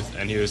up north,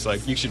 and he was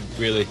like, you should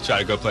really try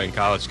to go play in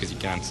college because you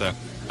can, so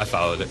I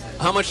followed it.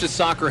 How much does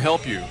soccer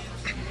help you?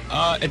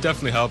 It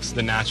definitely helps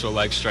the natural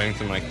leg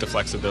strength and the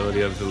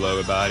flexibility of the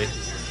lower body.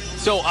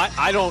 So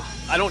I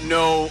don't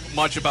know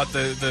much about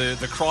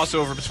the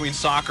crossover between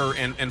soccer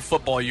and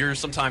football.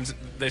 Sometimes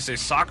they say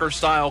soccer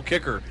style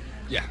kicker.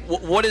 Yeah.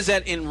 What is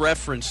that in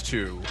reference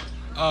to?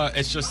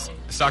 It's just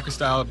soccer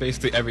style.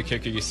 Basically, every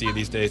kicker you see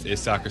these days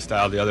is soccer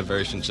style. The other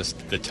version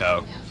just the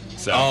toe.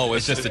 So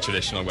it's just the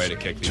traditional way to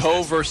kick these toe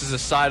days. versus the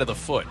side of the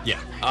foot.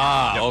 Yeah.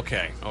 Yep.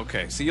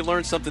 Okay. So you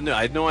learned something new.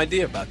 I had no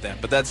idea about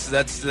that, but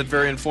that's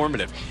very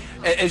informative.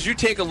 As you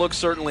take a look,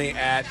 certainly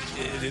at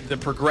the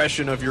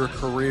progression of your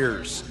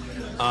careers,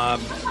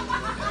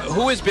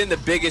 who has been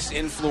the biggest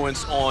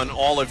influence on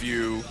all of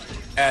you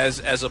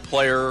as a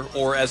player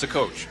or as a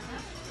coach?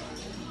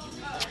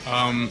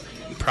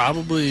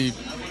 Probably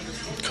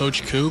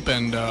Coach Coop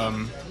and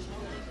I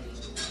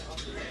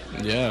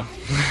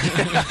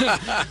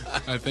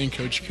think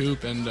Coach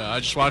Coop, and I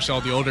just watched all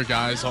the older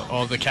guys,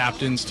 all the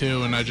captains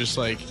too, and I just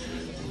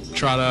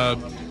try to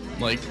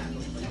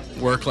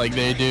work like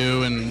they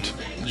do, and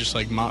just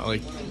just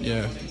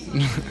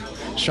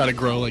try to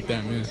grow like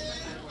that, man.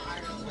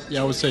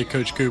 Yeah, I would say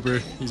Coach Cooper.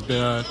 He's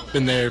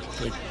been there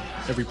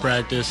every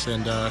practice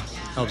and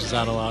helps us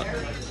out a lot.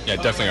 Yeah,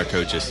 definitely our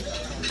coaches,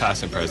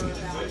 past and present.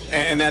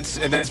 And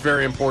that's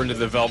very important to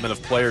the development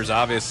of players,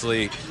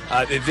 obviously.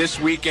 This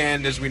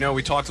weekend, as we know,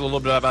 we talked a little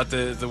bit about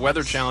the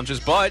weather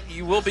challenges, but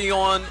you will be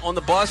on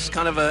the bus,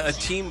 kind of a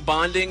team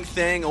bonding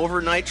thing,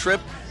 overnight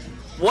trip.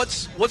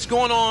 What's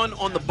going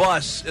on the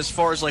bus as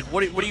far as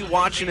what are you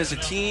watching as a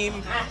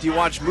team? Do you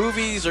watch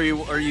movies? Are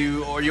you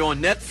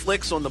on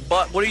Netflix on the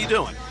bus? What are you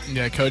doing?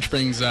 Yeah, Coach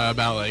brings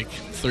about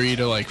 3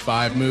 to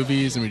 5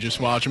 movies, and we just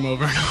watch them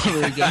over and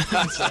over again.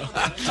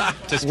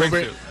 To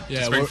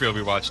Springfield,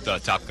 we watched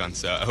Top Gun,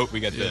 so I hope we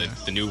get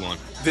the new one.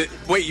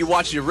 Wait, you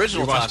watched the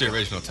original? We watched the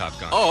original Top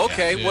Gun. Oh,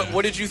 okay. Yeah.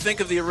 What did you think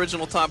of the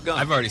original Top Gun?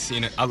 I've already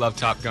seen it. I love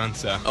Top Gun,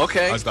 so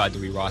I was glad to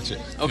rewatch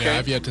it. Okay, yeah,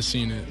 I've yet to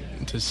see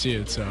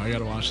it, so I got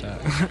to watch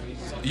that.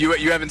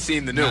 You haven't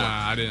seen the new one?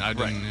 I didn't.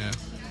 Right. Yeah.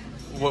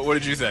 What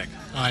did you think?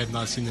 I have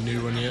not seen the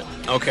new one yet.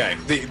 Okay.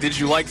 Did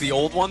you like the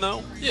old one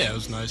though? Yeah, it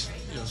was nice.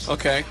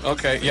 Okay.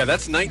 Yeah,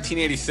 that's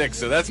 1986,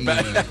 so that's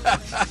back.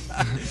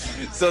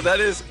 So that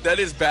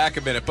is back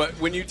a minute. But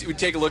when we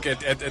take a look at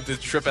the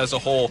trip as a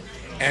whole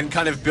and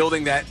kind of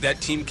building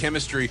that team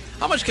chemistry,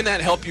 how much can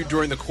that help you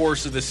during the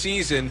course of the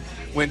season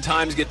when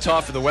times get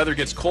tough and the weather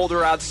gets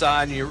colder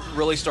outside and you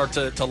really start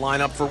to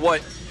line up for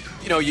what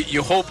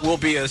you hope will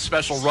be a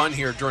special run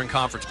here during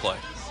conference play?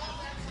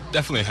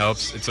 Definitely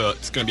helps. It's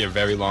going to be a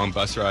very long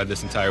bus ride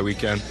this entire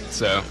weekend,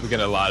 so we get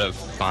a lot of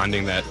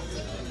bonding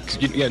because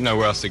you get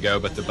nowhere else to go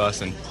but the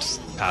bus and just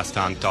pass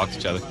time, talk to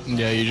each other.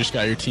 Yeah, you just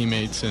got your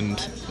teammates, and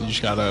you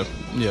just got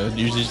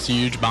it's a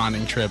huge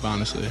bonding trip,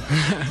 honestly.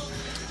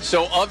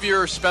 So of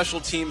your special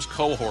teams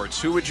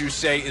cohorts, who would you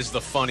say is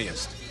the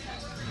funniest?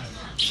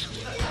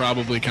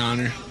 Probably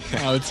Connor,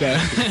 I would say.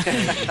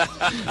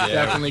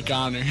 Definitely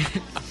Connor.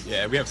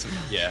 Yeah, we have some,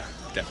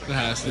 definitely. It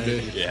has to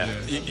be. Yeah.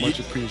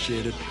 Much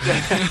appreciated.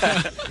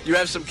 You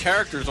have some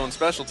characters on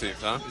special teams,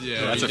 huh?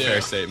 Yeah, that's a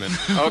fair statement.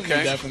 Okay.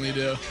 We definitely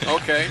do.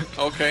 Okay.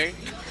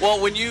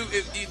 Well, when you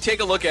take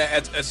a look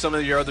at some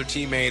of your other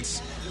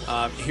teammates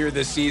here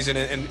this season,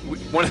 and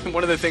one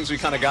of the things we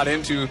kind of got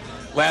into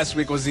last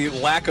week was the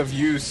lack of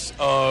use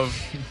of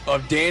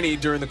Danny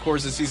during the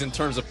course of the season in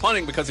terms of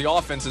punting because the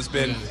offense has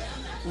been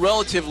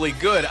relatively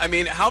good. I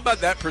mean, how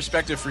about that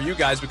perspective for you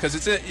guys? Because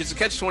it's a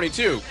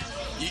catch-22.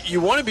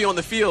 You want to be on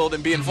the field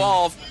and be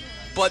involved,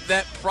 but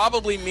that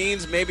probably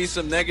means maybe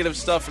some negative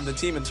stuff from the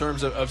team in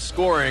terms of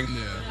scoring.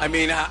 Yeah. I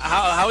mean,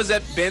 how has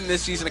that been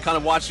this season to kind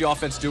of watch the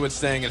offense do its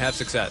thing and have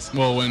success?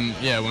 Well,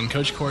 when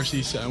Coach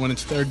Corsi said, when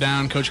it's third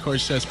down, Coach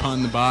Corsi says punt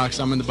in the box.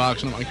 I'm in the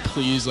box and I'm like,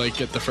 please, like,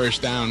 get the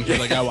first down.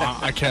 Like,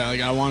 I can't,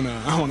 like, I want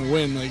to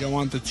win. Like, I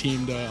want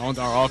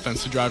our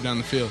offense to drive down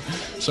the field.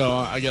 So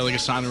I get like a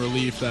sign of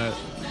relief that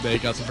they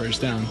got the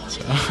first down.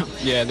 So.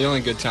 Yeah, the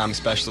only good time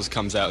specialist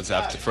comes out is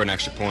after for an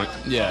extra point.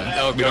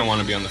 Yeah, we don't want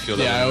to be on the field.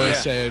 Yeah, I always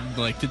say,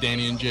 like, to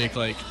Danny and Jake,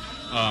 like,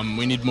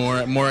 we need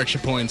more extra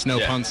points,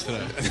 no punts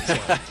today. So.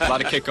 A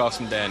lot of kickoffs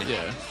from Danny.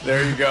 Yeah,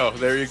 there you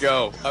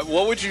go.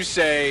 What would you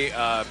say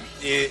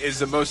is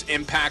the most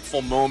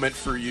impactful moment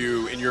for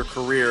you in your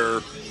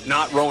career,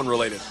 not Rowan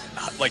related,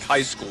 like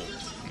high school?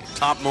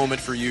 Top moment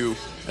for you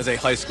as a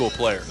high school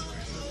player?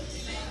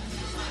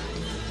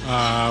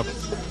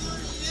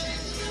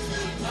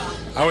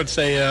 I would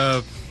say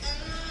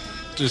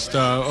just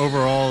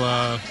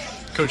overall,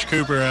 Coach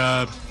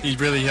Cooper, he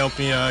really helped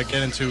me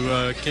get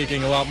into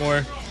kicking a lot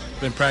more.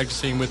 Been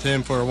practicing with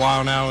him for a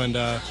while now, and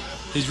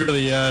he's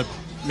really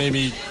made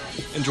me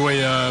enjoy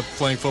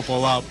playing football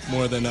a lot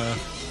more than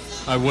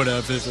I would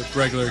have as a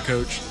regular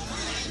coach.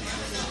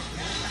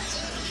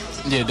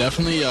 Yeah,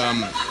 definitely.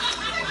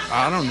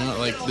 I don't know.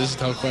 Like, this is a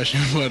tough question,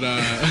 but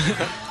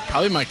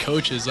probably my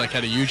coaches like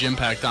had a huge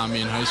impact on me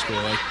in high school.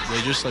 Like,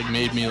 they just like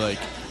made me like,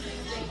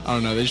 I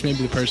don't know. They just made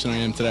me the person I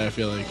am today, I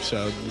feel like.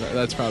 So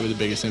that's probably the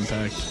biggest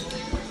impact.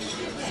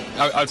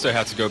 I'd say I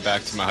have to go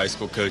back to my high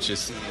school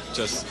coaches.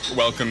 Just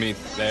welcome me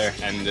there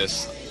and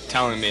just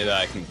telling me that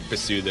I can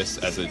pursue this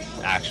as an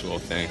actual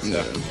thing.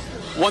 So.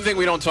 One thing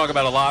we don't talk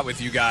about a lot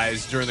with you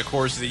guys during the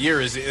course of the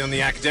year is on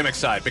the academic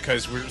side,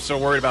 because we're so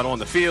worried about on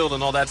the field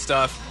and all that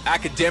stuff.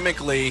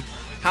 Academically,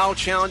 how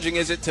challenging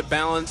is it to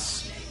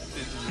balance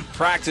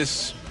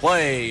practice,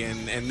 play,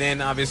 and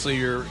then obviously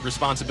your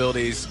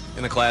responsibilities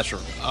in the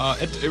classroom?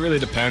 It really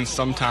depends.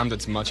 Sometimes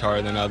it's much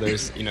harder than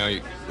others. You know,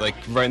 like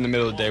right in the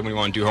middle of the day when you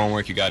want to do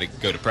homework, you got to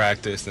go to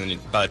practice, and then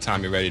by the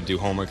time you're ready to do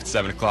homework, it's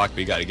 7 o'clock, but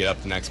you got to get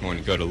up the next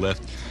morning to go to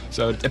lift.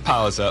 So it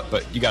piles up,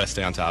 but you got to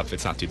stay on top of it.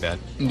 It's not too bad.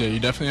 Yeah, you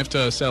definitely have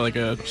to set like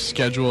a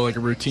schedule, like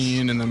a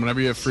routine, and then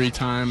whenever you have free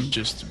time,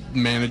 just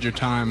manage your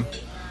time.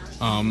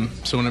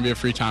 So whenever you have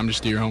free time,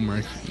 just do your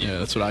homework. Yeah,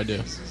 that's what I do.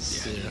 Yeah.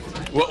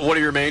 What are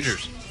your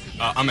majors?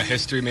 I'm a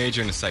history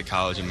major and a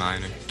psychology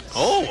minor.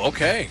 Oh,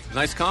 okay.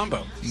 Nice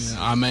combo. Yeah,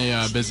 I'm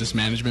a business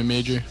management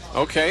major.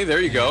 Okay, there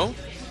you go.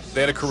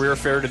 They had a career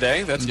fair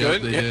today. That's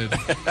good. They did.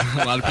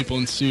 A lot of people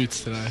in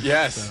suits today.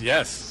 Yes.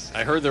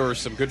 I heard there was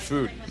some good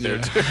food there,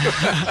 too.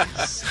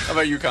 How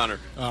about you, Connor?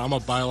 I'm a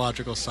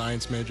biological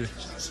science major.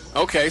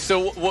 Okay,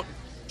 so what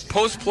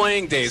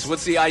post-playing days,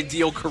 what's the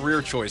ideal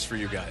career choice for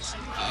you guys?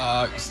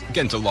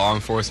 Get into law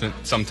enforcement,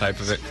 some type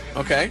of it.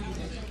 Okay.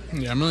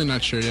 Yeah, I'm really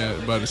not sure yet,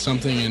 but it's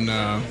something in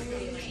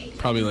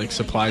probably like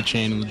supply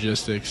chain and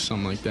logistics,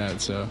 something like that.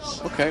 So.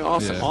 Okay,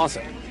 awesome.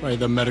 Right,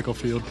 the medical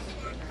field,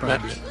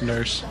 probably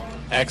nurse.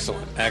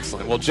 Excellent.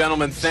 Well,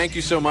 gentlemen, thank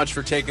you so much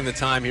for taking the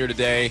time here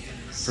today,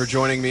 for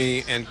joining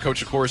me and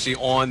Coach Accorsi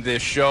on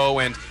this show,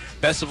 and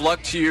best of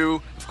luck to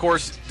you, of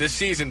course, this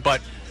season, but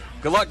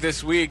good luck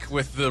this week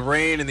with the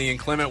rain and the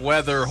inclement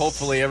weather.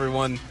 Hopefully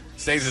everyone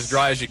stays as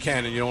dry as you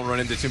can and you don't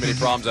run into too many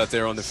problems out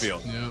there on the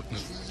field. Yep.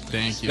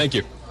 Thank you. Thank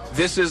you.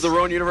 This is the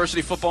Rowan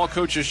University Football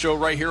Coaches Show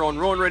right here on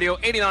Rowan Radio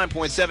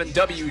 89.7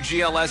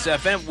 WGLS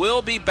FM.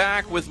 We'll be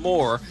back with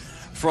more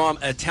from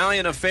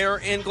Italian Affair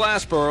in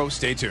Glassboro.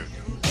 Stay tuned.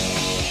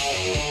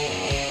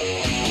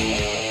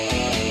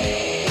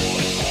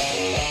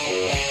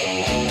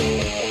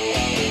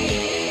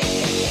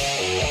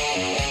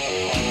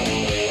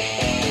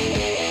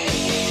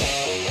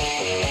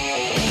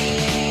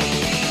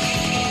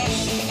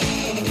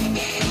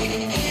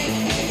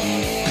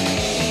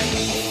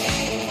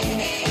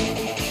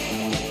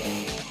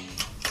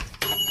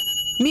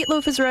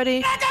 Meatloaf is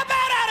ready.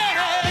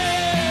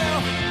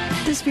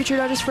 This Future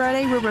Artist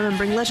Friday, we're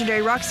remembering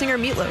legendary rock singer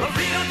Meatloaf.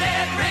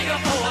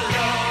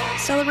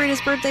 Celebrate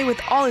his birthday with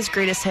all his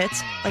greatest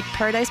hits, like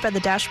Paradise by the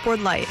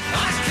Dashboard Light.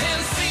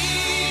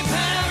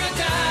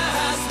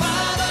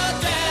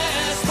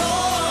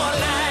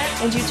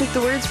 And you took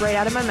the words right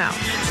out of my mouth.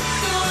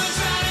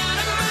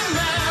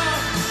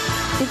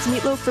 It's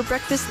Meatloaf for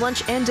breakfast,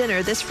 lunch, and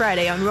dinner this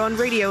Friday on Rowan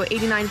Radio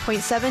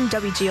 89.7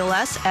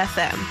 WGLS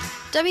FM.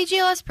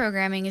 WGLS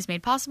programming is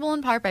made possible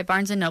in part by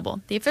Barnes & Noble,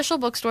 the official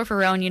bookstore for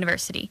Rowan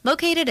University.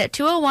 Located at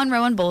 201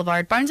 Rowan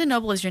Boulevard, Barnes &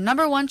 Noble is your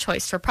 #1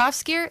 choice for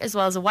profs gear, as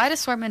well as a wide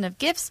assortment of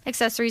gifts,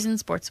 accessories, and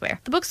sportswear.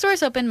 The bookstore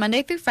is open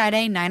Monday through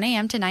Friday, 9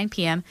 a.m. to 9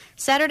 p.m.,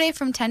 Saturday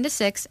from 10 to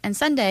 6, and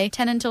Sunday,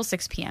 10 until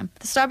 6 p.m.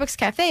 The Starbucks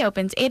Cafe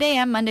opens 8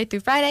 a.m. Monday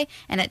through Friday,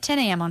 and at 10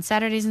 a.m. on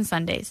Saturdays and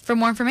Sundays. For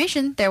more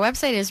information, their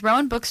website is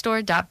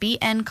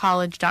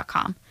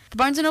rowanbookstore.bncollege.com. The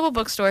Barnes & Noble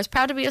Bookstore is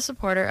proud to be a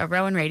supporter of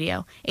Rowan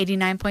Radio,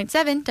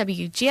 89.7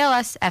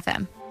 WGLS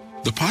FM.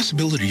 The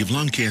possibility of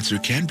lung cancer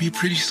can be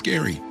pretty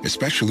scary,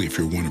 especially if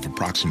you're one of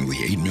approximately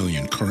 8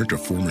 million current or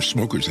former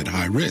smokers at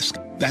high risk.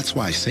 That's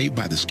why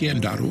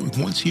SaveByTheScan.org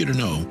wants you to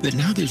know that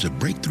now there's a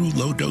breakthrough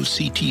low-dose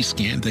CT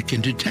scan that can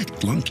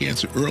detect lung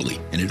cancer early,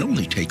 and it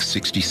only takes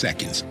 60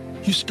 seconds.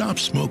 You stop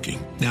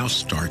smoking, now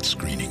start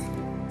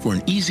screening. For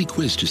an easy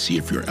quiz to see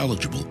if you're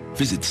eligible,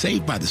 visit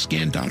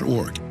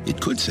SaveByTheScan.org. It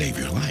could save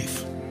your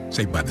life.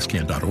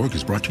 SaveByTheScan.org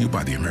is brought to you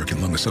by the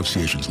American Lung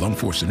Association's Lung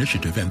Force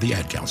Initiative and the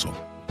Ad Council.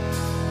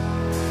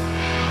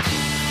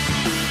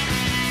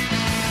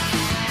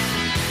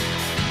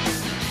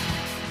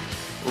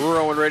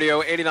 Rowan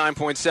Radio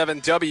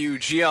 89.7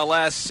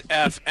 WGLS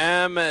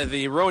FM,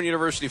 the Rowan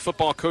University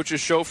Football Coaches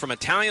Show from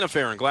Italian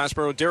Affair in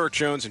Glassboro. Derek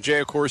Jones and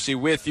Jay Accorsi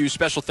with you.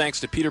 Special thanks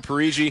to Peter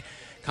Parigi,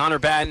 Connor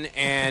Batten,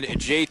 and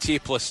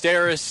JT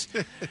Plasteris.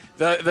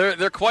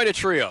 They're quite a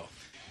trio.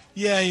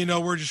 Yeah,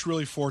 we're just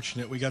really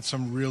fortunate. We got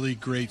some really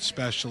great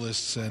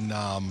specialists, and,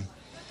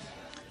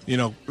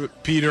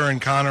 Peter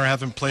and Connor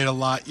haven't played a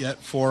lot yet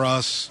for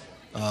us.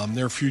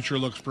 Their future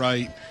looks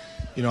bright.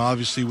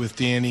 Obviously with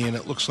Danny, and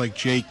it looks like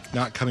Jake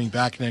not coming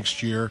back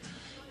next year.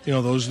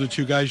 Those are the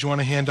two guys you want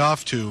to hand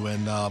off to.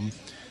 And,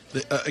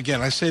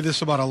 again, I say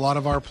this about a lot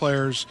of our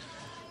players.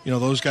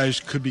 Those guys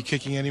could be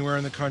kicking anywhere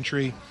in the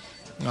country.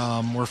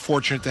 We're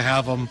fortunate to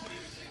have them.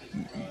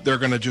 They're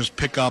going to just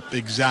pick up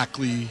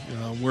exactly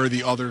where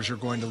the others are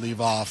going to leave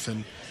off.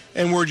 And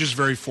we're just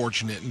very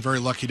fortunate and very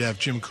lucky to have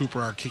Jim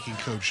Cooper, our kicking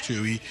coach,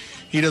 too.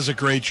 He does a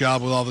great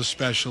job with all the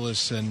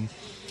specialists, and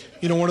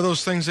one of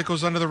those things that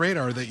goes under the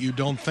radar that you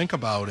don't think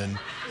about. And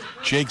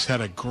Jake's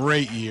had a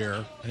great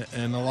year,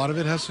 and a lot of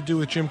it has to do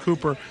with Jim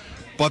Cooper,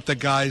 but the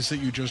guys that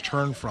you just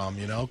heard from,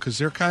 because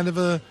they're kind of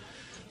a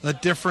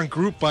different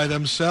group by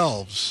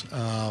themselves.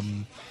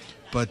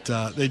 But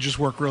they just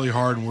work really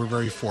hard, and we're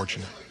very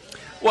fortunate.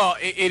 Well,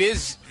 it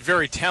is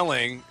very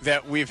telling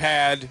that we've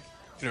had,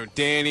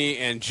 Danny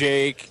and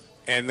Jake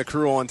and the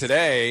crew on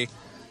today,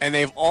 and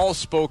they've all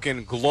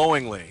spoken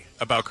glowingly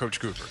about Coach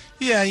Cooper.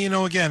 Yeah,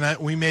 again,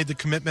 we made the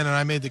commitment, and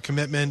I made the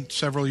commitment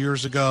several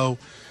years ago,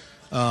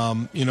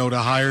 to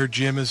hire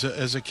Jim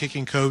as a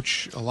kicking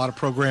coach. A lot of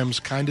programs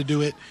kind of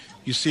do it.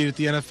 You see it at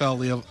the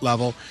NFL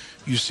level.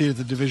 You see it at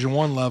the Division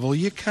I level.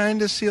 You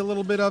kind of see a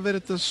little bit of it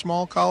at the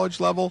small college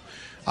level.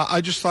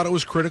 I just thought it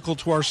was critical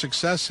to our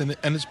success, and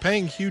it's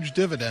paying huge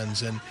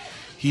dividends. And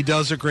he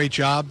does a great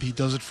job. He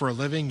does it for a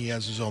living. He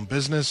has his own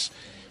business.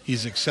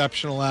 He's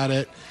exceptional at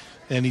it,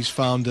 and he's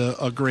found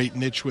a great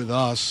niche with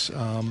us.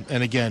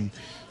 And again,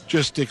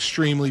 just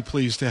extremely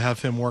pleased to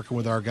have him working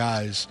with our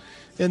guys.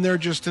 And they're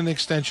just an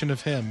extension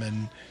of him.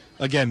 And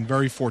again,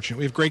 very fortunate.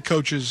 We have great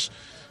coaches.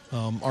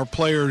 Our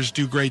players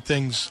do great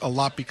things a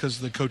lot because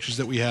of the coaches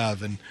that we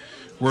have. And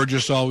we're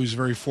just always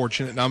very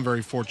fortunate, and I'm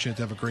very fortunate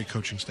to have a great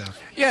coaching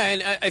staff. Yeah,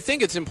 and I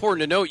think it's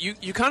important to note,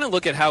 you kind of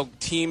look at how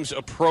teams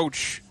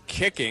approach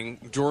kicking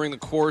during the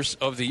course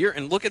of the year,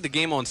 and look at the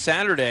game on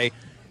Saturday.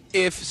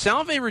 If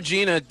Salve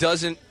Regina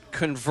doesn't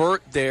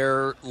convert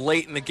there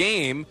late in the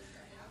game,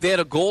 they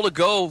had a goal to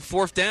go,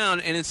 fourth down,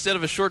 and instead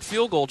of a short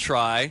field goal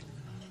try,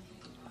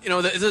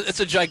 it's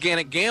a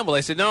gigantic gamble.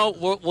 They said, no,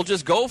 we'll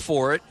just go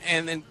for it,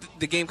 and then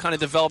the game kind of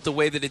developed the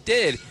way that it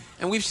did.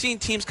 And we've seen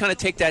teams kind of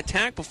take that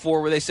tack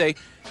before where they say,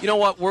 you know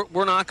what,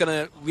 we're not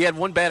going to – we had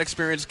one bad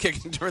experience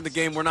kicking during the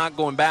game. We're not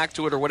going back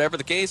to it, or whatever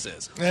the case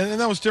is. And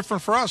that was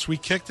different for us. We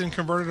kicked and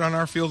converted on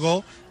our field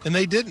goal, and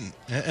they didn't.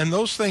 And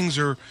those things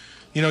are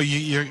 –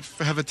 you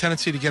have a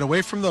tendency to get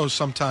away from those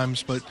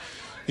sometimes, but,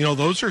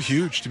 those are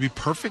huge. To be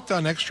perfect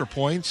on extra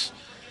points,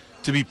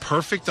 to be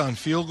perfect on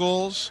field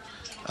goals,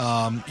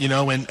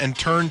 and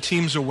turn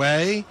teams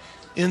away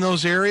in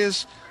those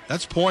areas,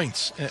 that's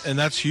points, and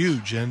that's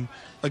huge. And,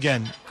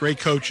 again, great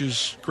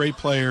coaches, great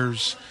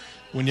players.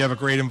 When you have a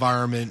great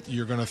environment,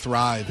 you're going to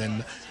thrive.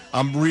 And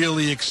I'm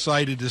really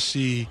excited to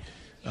see,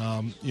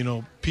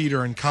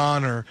 Peter and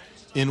Connor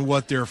in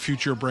what their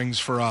future brings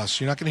for us.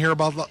 You're not going to hear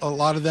about a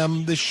lot of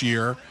them this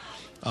year,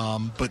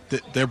 but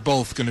they're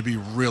both going to be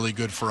really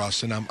good for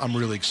us, and I'm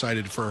really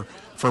excited for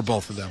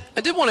both of them.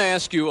 I did want to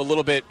ask you a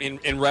little bit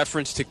in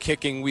reference to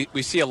kicking.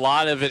 We see a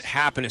lot of it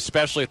happen,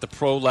 especially at the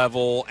pro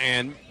level,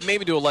 and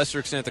maybe to a lesser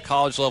extent at the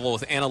college level,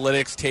 with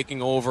analytics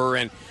taking over.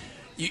 And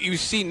you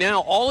see now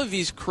all of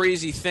these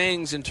crazy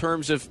things in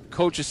terms of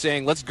coaches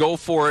saying, let's go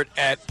for it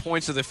at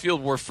points of the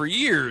field, where for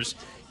years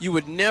you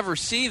would never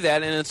see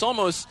that. And it's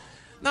almost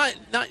not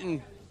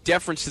in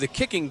deference to the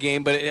kicking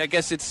game, but I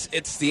guess it's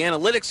the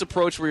analytics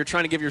approach where you're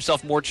trying to give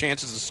yourself more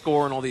chances to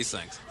score and all these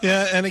things.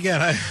 Yeah, and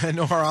again, I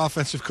know our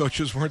offensive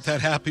coaches weren't that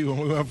happy when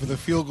we went for the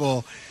field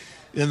goal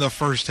in the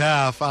first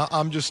half.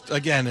 I'm just,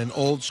 again, an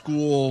old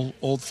school,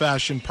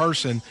 old-fashioned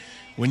person.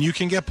 When you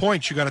can get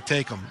points, you got to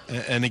take them.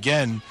 And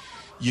again,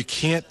 you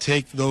can't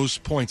take those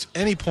points,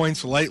 any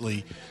points,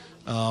 lightly,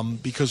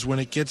 because when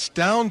it gets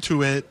down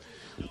to it,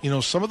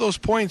 some of those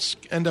points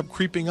end up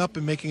creeping up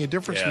and making a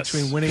difference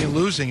between winning and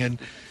losing. And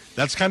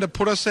that's kind of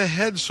put us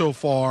ahead so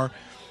far,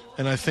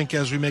 and I think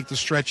as we make the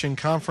stretch in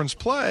conference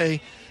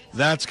play,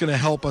 that's going to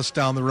help us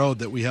down the road,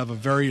 that we have a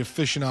very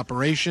efficient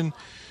operation.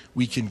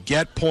 We can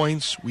get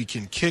points. We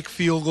can kick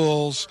field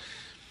goals.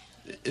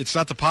 It's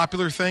not the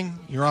popular thing.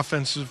 Your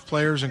offensive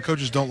players and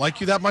coaches don't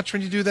like you that much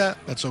when you do that.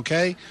 That's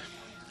okay.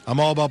 I'm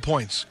all about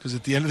points because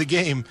at the end of the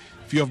game,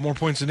 if you have more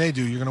points than they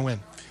do, you're going to win.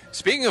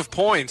 Speaking of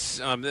points,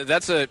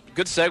 that's a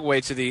good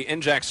segue to the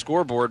NJAC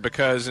scoreboard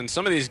because in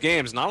some of these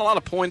games, not a lot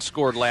of points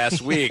scored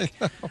last week.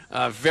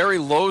 Very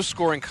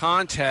low-scoring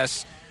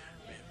contests.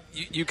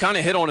 You kind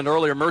of hit on it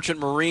earlier. Merchant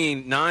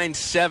Marine,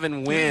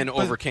 9-7 win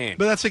over Kane.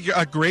 But that's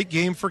a great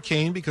game for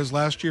Kane because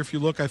last year, if you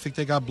look, I think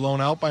they got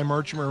blown out by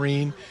Merchant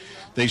Marine.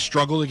 They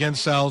struggled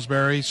against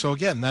Salisbury. So,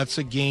 again, that's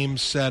a game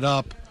set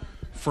up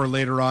for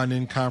later on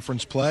in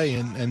conference play.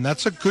 And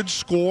that's a good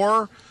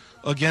score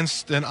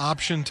against an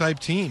option-type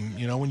team.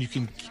 You know, when you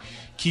can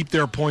keep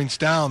their points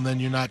down, then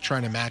you're not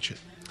trying to match it.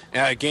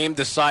 A game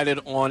decided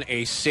on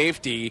a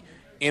safety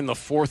in the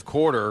fourth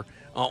quarter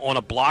on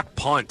a block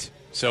punt.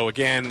 So,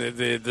 again,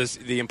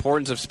 the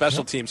importance of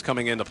special teams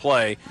coming into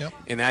play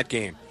in that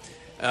game.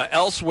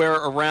 Elsewhere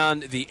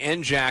around the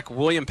NJAC,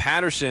 William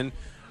Patterson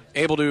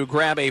able to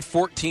grab a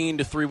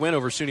 14-3 win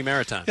over SUNY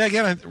Maritime. Yeah,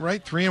 again,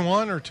 right,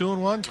 3-1 or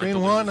 2-1,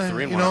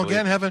 3-1. You know,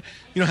 again, having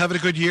a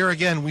good year.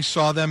 Again, we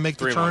saw them make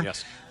the turn.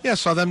 Yes. Yeah,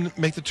 saw them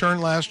make the turn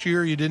last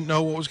year. You didn't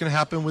know what was going to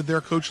happen with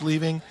their coach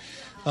leaving,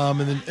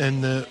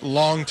 and the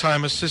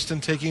longtime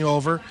assistant taking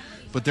over,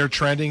 but they're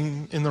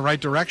trending in the right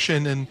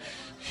direction. And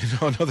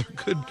another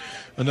good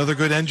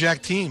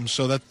NJAC team.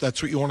 So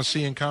that's what you want to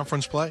see in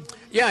conference play.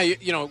 Yeah,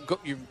 you're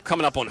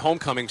coming up on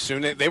homecoming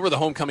soon. They were the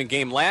homecoming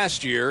game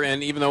last year,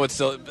 and even though it's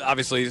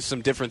obviously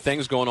some different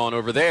things going on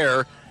over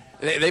there,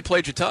 they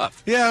played you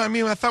tough. Yeah, I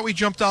mean, I thought we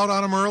jumped out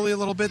on them early a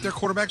little bit. Their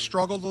quarterback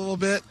struggled a little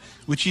bit,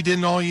 which he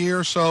didn't all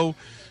year. So,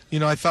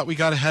 I thought we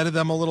got ahead of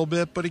them a little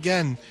bit. But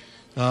again,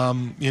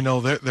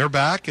 they're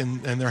back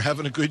and they're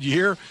having a good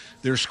year.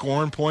 They're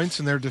scoring points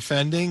and they're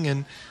defending.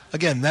 And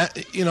again,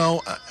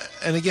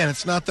 and again,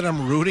 it's not that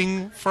I'm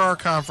rooting for our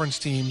conference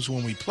teams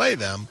when we play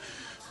them,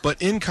 but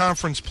in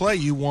conference play,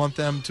 you want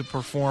them to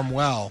perform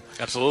well.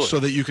 Absolutely. So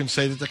that you can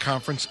say that the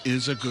conference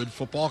is a good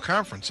football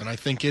conference, and I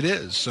think it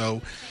is.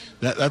 So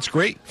that's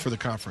great for the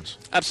conference.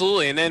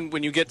 Absolutely. And then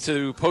when you get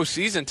to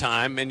postseason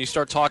time and you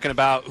start talking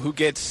about who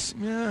gets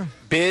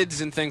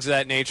bids and things of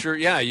that nature,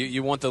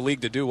 you want the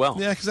league to do well.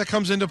 Yeah, because that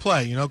comes into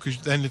play,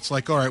 because then it's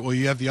like, all right, well,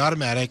 you have the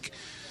automatic.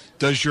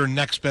 Does your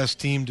next best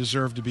team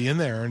deserve to be in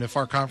there? And if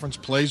our conference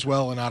plays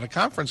well in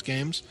out-of-conference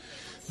games,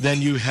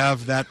 then you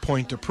have that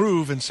point to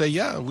prove and say,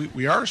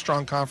 we are a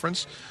strong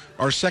conference.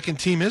 Our second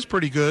team is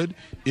pretty good.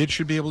 It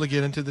should be able to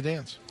get into the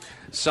dance.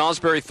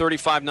 Salisbury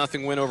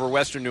 35-0 win over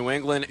Western New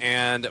England,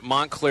 and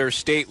Montclair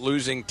State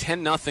losing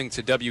 10-0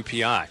 to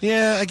WPI.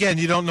 Yeah, again,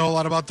 you don't know a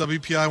lot about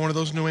WPI, one of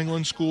those New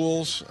England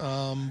schools.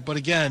 But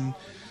again,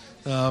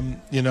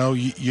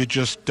 you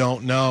just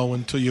don't know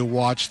until you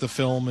watch the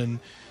film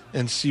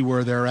and see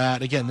where they're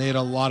at. Again, they had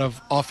a lot of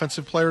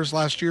offensive players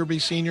last year be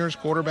seniors,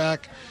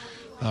 quarterback,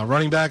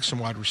 running back, some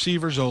wide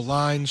receivers,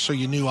 O-line, so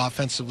you knew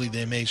offensively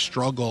they may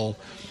struggle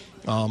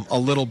a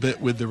little bit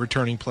with the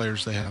returning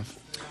players they have.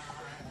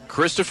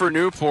 Christopher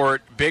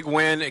Newport, big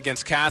win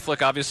against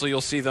Catholic. Obviously,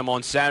 you'll see them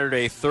on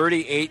Saturday,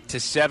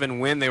 38-7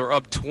 win. They were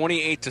up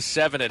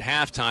 28-7 at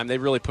halftime. They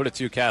really put it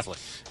to Catholic.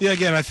 Yeah,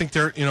 again, I think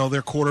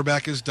their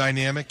quarterback is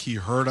dynamic. He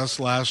hurt us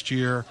last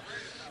year.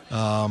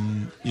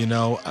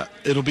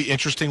 It'll be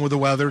interesting with the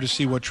weather to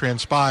see what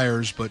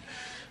transpires, but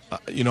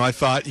I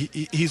thought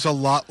he's a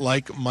lot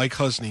like Mike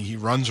Husney. He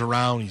runs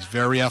around. He's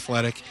very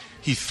athletic.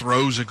 He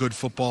throws a good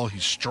football.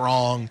 He's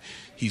strong.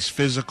 He's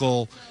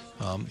physical.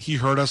 He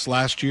hurt us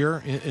last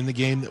year in the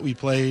game that we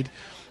played.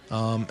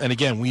 And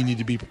again, we need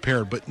to be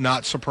prepared, but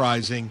not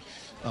surprising.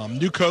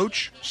 New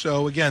coach.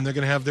 So again, they're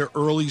going to have their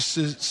early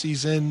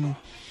season,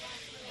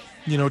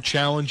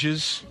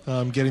 challenges,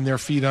 getting their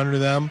feet under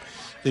them.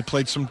 They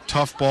played some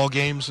tough ball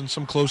games and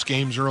some close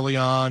games early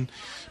on.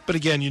 But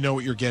again, you know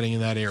what you're getting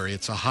in that area.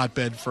 It's a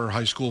hotbed for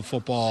high school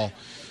football.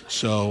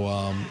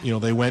 So,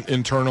 they went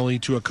internally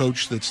to a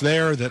coach that's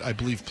there that I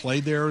believe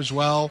played there as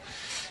well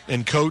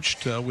and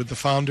coached with the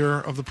founder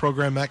of the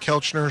program, Matt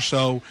Kelchner.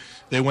 So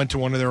they went to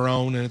one of their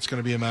own, and it's going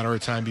to be a matter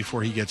of time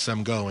before he gets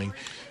them going.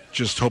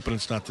 Just hoping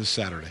it's not this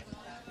Saturday.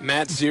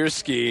 Matt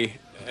Zierski,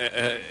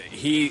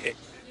 he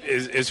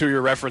is who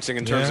you're referencing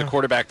in terms of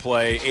quarterback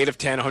play. 8 of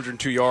 10,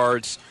 102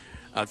 yards.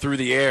 Through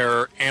the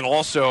air, and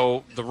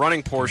also the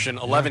running portion,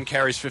 11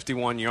 carries,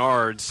 51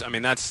 yards. I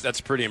mean,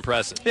 that's pretty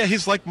impressive. Yeah,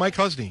 he's like Mike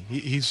Husney.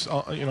 He's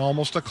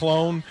almost a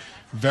clone,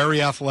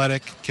 very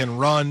athletic, can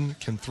run,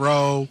 can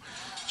throw,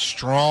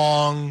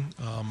 strong,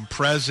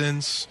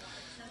 presence.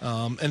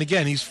 And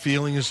again, he's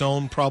feeling his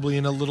own probably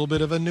in a little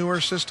bit of a newer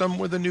system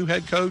with a new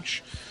head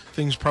coach.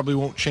 Things probably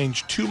won't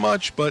change too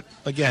much, but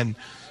again,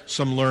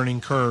 some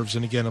learning curves.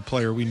 And again, a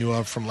player we knew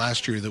of from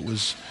last year that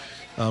was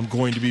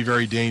going to be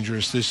very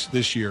dangerous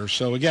this year.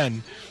 So,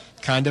 again,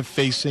 kind of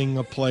facing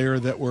a player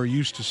that we're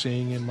used to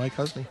seeing in Mike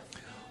Husney.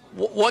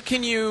 What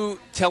can you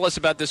tell us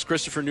about this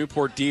Christopher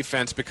Newport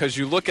defense? Because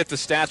you look at the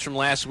stats from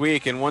last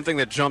week, and one thing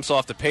that jumps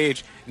off the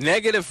page,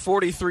 negative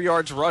 43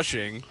 yards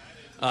rushing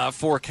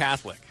for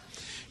Catholic.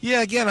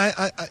 Yeah, again,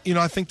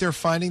 I think they're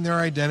finding their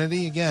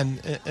identity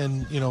again,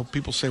 and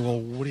people say, well,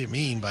 what do you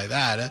mean by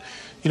that?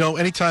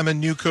 Anytime a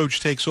new coach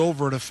takes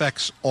over, it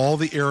affects all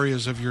the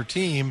areas of your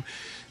team,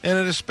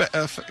 and it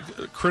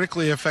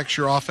critically affects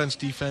your offense,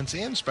 defense,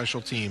 and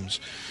special teams,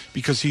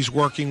 because he's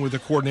working with the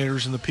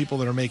coordinators and the people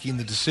that are making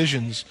the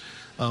decisions.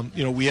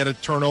 We had a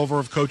turnover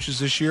of coaches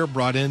this year,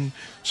 brought in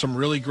some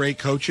really great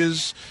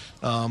coaches.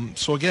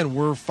 So again,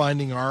 we're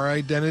finding our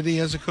identity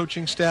as a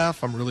coaching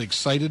staff. I'm really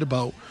excited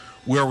about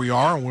where we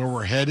are and where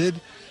we're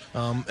headed.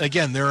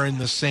 Again, they're in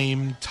the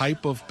same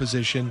type of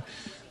position.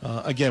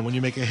 Again, when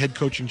you make a head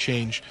coaching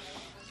change,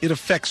 it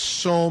affects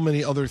so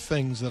many other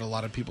things that a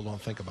lot of people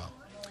don't think about.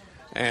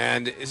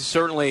 And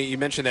certainly, you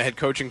mentioned the head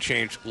coaching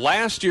change.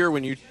 Last year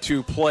when you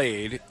two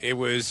played, it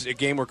was a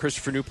game where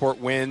Christopher Newport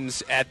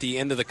wins at the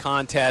end of the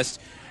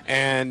contest,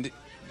 and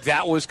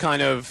that was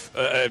kind of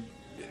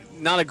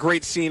not a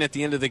great scene at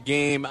the end of the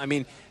game. I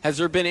mean, has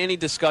there been any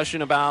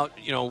discussion about,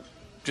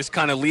 just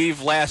kind of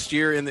leave last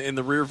year in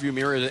the rearview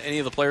mirror? Has any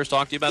of the players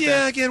talked to you about that?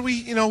 Yeah, again,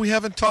 we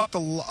haven't talked a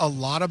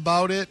lot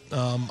about it.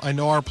 I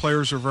know our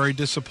players are very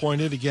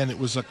disappointed. Again, it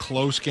was a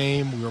close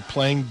game. We were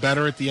playing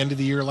better at the end of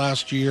the year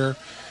last year.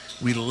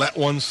 We let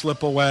one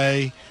slip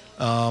away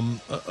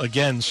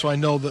again. So I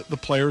know that the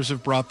players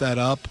have brought that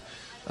up.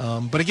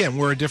 But again,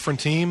 we're a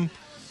different team.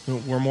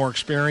 We're more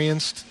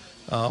experienced.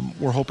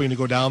 We're hoping to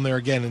go down there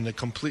again in a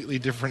completely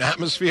different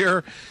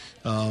atmosphere.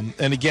 And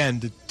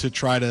again, to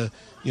try to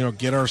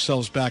get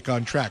ourselves back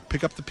on track.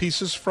 Pick up the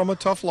pieces from a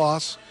tough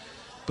loss,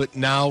 but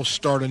now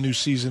start a new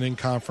season in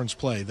conference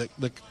play.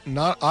 The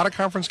not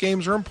out-of-conference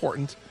games are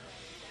important,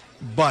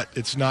 but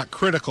it's not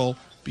critical,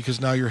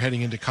 because now you're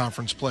heading into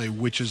conference play,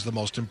 which is the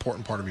most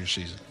important part of your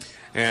season.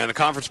 And the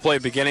conference play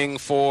beginning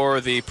for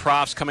the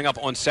Profs coming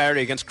up on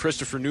Saturday against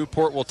Christopher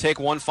Newport. We'll take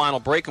one final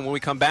break, and when we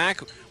come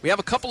back, we have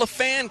a couple of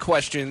fan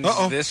questions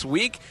this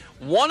week.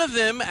 One of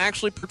them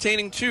actually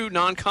pertaining to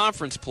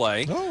non-conference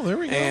play. Oh, there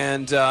we go.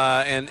 And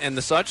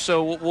the such.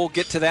 So we'll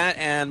get to that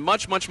and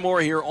much, much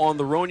more here on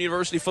the Rowan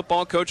University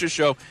Football Coaches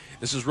Show.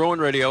 This is Rowan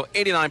Radio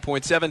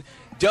 89.7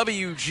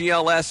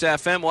 WGLS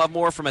FM. We'll have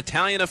more from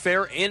Italian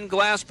Affair in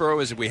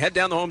Glassboro as we head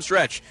down the home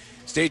stretch.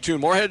 Stay tuned.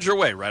 More heads your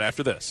way right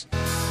after this.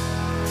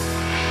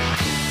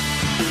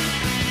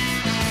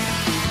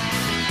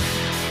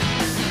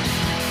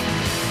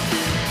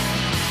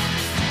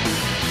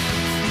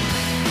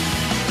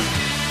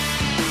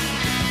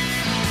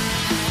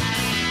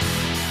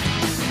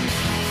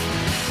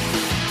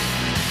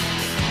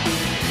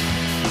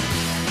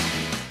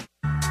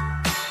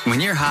 When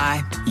you're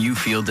high, you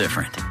feel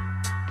different.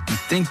 You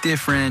think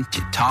different,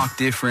 you talk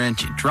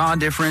different, you draw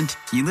different,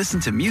 you listen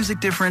to music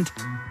different,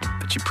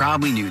 but you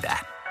probably knew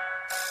that.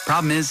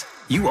 Problem is,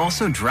 you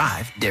also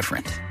drive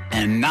different,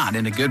 and not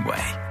in a good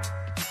way.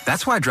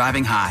 That's why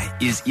driving high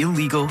is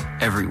illegal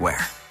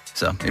everywhere.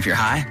 So if you're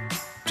high,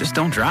 just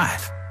don't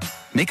drive.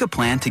 Make a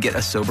plan to get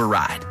a sober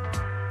ride.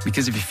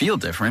 Because if you feel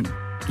different,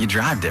 you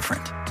drive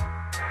different.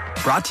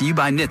 Brought to you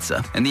by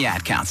NHTSA and the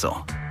Ad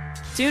Council.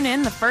 Tune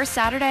in the first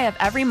Saturday of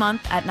every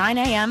month at 9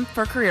 a.m.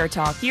 for Career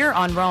Talk here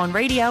on Rowan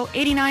Radio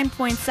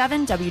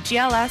 89.7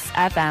 WGLS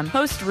FM.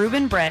 Host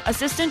Ruben Britt,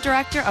 Assistant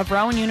Director of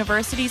Rowan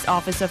University's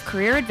Office of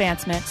Career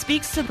Advancement,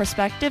 speaks to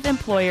prospective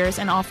employers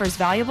and offers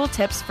valuable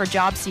tips for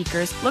job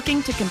seekers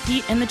looking to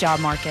compete in the job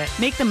market.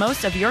 Make the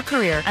most of your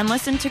career and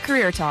listen to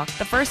Career Talk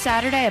the first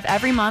Saturday of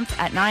every month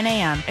at 9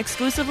 a.m.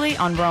 exclusively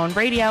on Rowan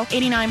Radio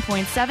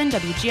 89.7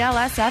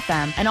 WGLS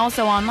FM and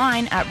also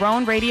online at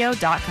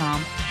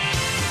rowanradio.com.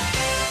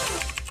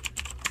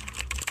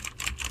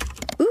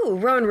 Ooh,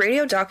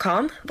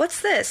 RowanRadio.com?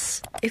 What's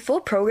this? A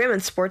full program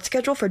and sports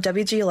schedule for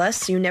WGLS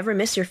so you never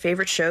miss your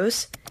favorite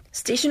shows?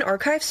 Station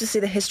archives to see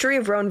the history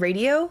of Rowan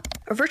Radio?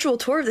 A virtual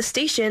tour of the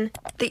station?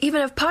 They even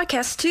have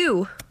podcasts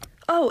too!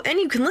 Oh, and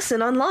you can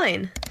listen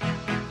online!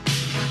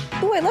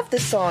 Ooh, I love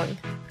this song!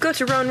 Go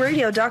to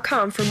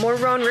RowanRadio.com for more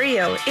Rowan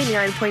Radio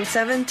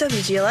 89.7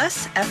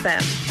 WGLS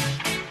FM.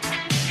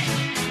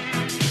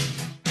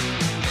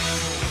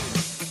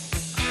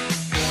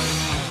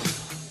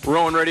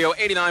 Rowan Radio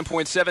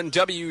 89.7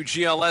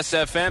 WGLS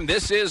FM.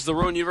 This is the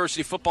Rowan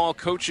University Football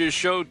Coaches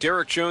Show.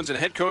 Derek Jones and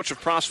head coach of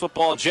Profs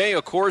Football, Jay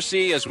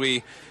Accorsi, as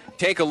we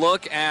take a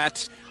look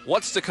at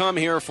what's to come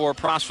here for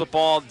Profs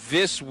Football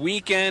this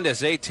weekend as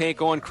they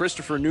take on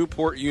Christopher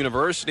Newport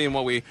University and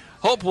what we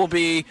hope will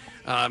be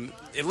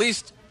at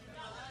least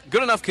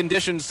good enough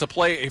conditions to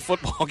play a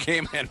football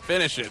game and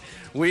finish it.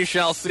 We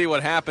shall see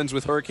what happens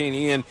with Hurricane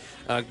Ian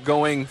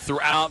going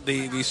throughout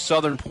the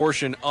southern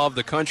portion of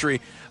the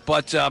country.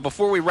 But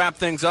before we wrap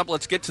things up,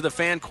 let's get to the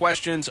fan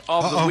questions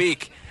of the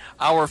week.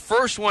 Our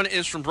first one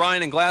is from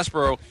Brian in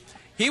Glassboro.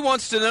 He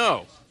wants to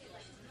know,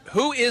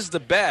 who is the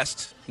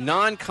best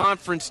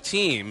non-conference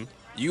team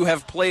you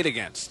have played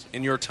against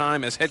in your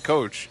time as head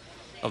coach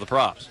of the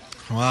Profs?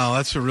 Wow,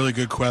 that's a really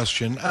good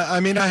question. I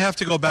mean, I have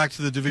to go back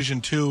to the Division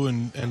II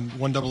and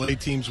 1AA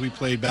teams we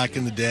played back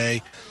in the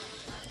day.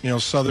 You know,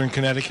 Southern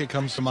Connecticut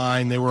comes to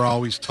mind. They were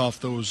always tough.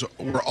 Those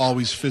were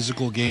always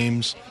physical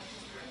games.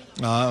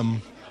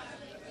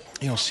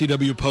 You know,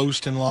 CW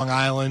Post in Long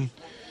Island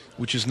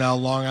which is now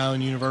Long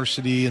Island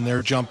University, and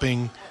they're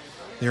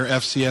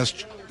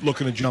FCS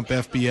looking to jump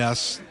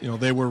FBS.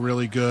 They were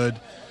really good.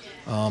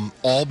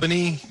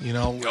 Albany,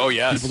 oh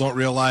yes, people don't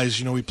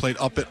realize, we played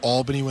up at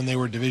Albany when they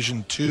were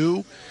Division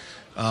II,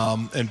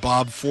 and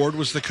Bob Ford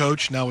was the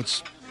coach. Now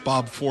it's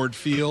Bob Ford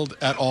Field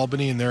at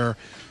Albany, and they're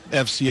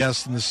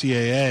FCS in the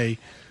CAA.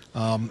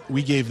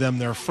 We gave them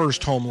their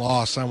first home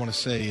loss, I want to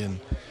say, in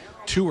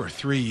 2 or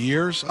 3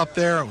 years up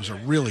there. It was a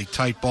really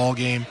tight ball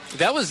game.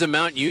 That was the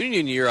Mount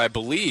Union year, I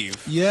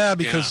believe. Yeah,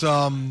 because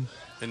in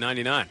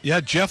 '99. Yeah,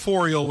 Jeff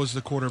Oriole was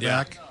the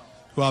quarterback,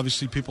 who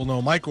obviously people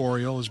know Mike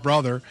Oriole, his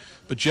brother.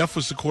 But Jeff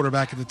was the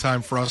quarterback at the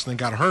time for us, and then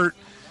got hurt,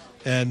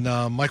 and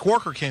Mike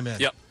Walker came in.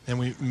 Yep. And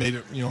we made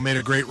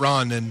a great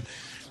run. And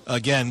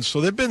again,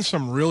 so there've been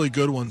some really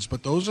good ones,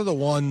 but those are the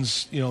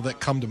ones that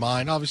come to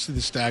mind. Obviously,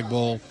 the Stag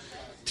Bowl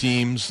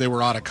teams, they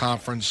were out of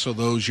conference, so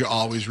those you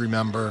always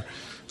remember.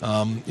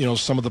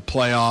 Some of the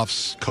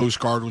playoffs, Coast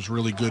Guard was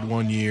really good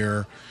one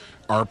year.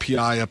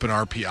 RPI up in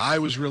RPI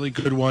was really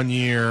good one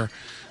year.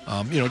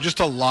 Just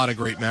a lot of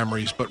great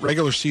memories. But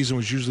regular season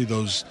was usually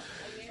those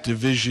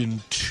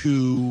Division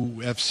II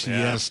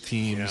FCS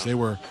teams.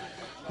 Yeah.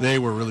 They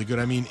were really good.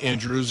 I mean,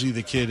 Andruzzi,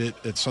 the kid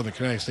at Southern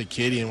Connecticut State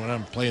Acadian, when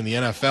I'm playing the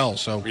NFL.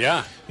 So,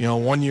 yeah,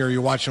 1 year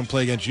you're watching him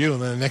play against you,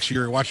 and then the next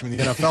year you're watching him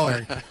in the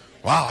NFL.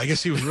 Wow, I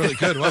guess he was really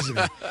good, wasn't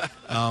he?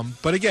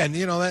 But again,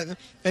 that,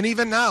 and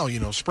even now,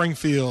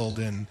 Springfield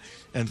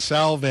and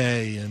Salve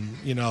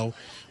and,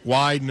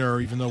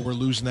 Widener, even though we're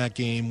losing that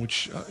game,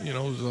 which,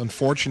 is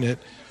unfortunate,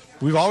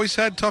 we've always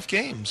had tough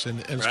games, and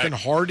it's been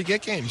hard to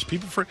get games.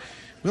 We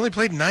only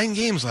played 9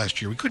 games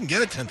last year. We couldn't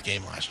get a 10th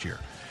game last year.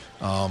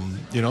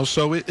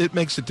 So it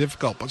makes it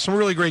difficult. But some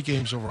really great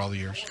games over all the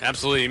years.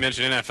 Absolutely. You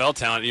mentioned NFL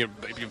talent. You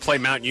play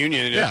Mount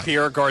Union, and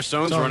Pierre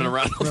Garçon's running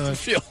around the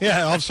field.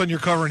 Yeah, all of a sudden you're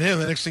covering him.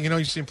 The next thing you know,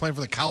 you see him playing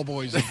for the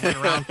Cowboys and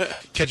running around,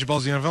 catching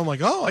balls in the NFL. I'm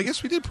like, I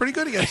guess we did pretty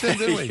good against him,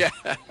 didn't we?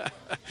 Yeah.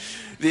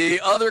 The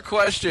other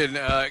question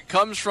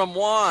comes from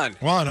Juan.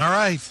 Juan, all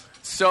right.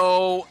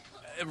 So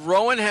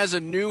Rowan has a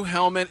new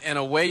helmet and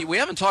away. We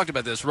haven't talked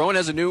about this. Rowan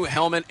has a new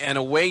helmet and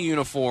away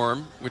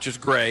uniform, which is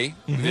gray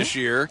this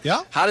year.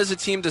 Yeah. How does the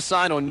team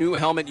decide on new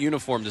helmet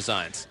uniform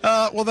designs?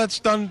 Well, that's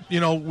done,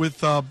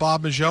 with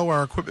Bob Majot,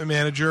 our equipment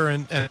manager,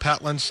 and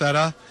Pat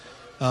Lancetta,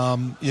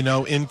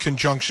 in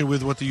conjunction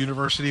with what the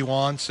university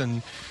wants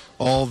and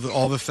all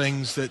the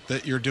things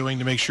that you're doing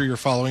to make sure you're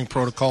following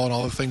protocol and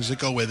all the things that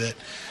go with it.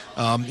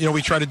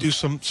 We try to do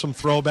some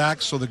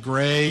throwbacks. So the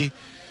gray,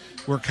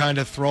 we're kind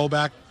of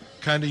throwback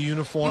kind of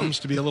uniforms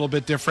to be a little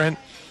bit different.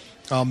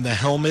 The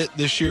helmet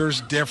this year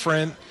is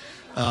different.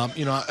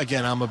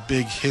 Again, I'm a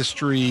big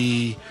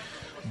history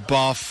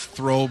buff,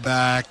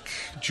 throwback,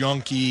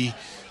 junkie.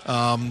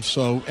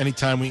 So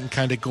anytime we can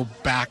kind of go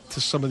back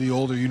to some of the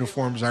older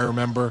uniforms I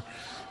remember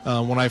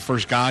when I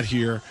first got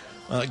here.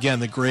 Again,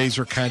 the grays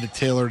are kind of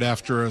tailored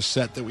after a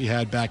set that we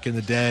had back in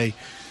the day.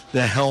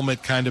 The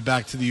helmet kind of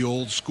back to the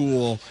old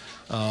school.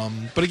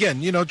 But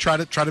again, try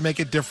to make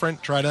it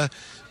different, try to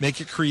make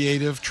it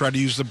creative, try to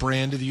use the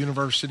brand of the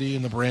university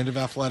and the brand of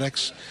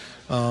athletics,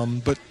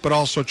 but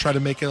also try to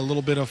make it a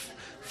little bit of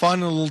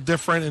fun, a little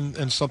different,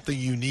 and something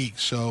unique.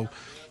 So,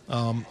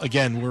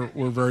 again,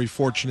 we're very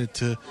fortunate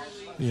to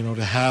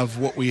have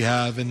what we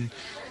have and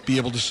be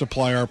able to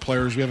supply our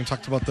players. We haven't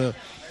talked about the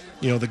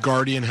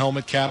Guardian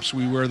helmet caps.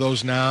 We wear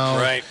those now,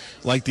 right?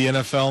 Like the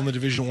NFL and the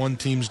Division I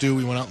teams do.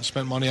 We went out and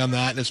spent money on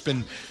that, and it's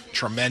been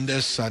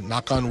tremendous.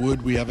 Knock on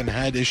wood, we haven't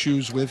had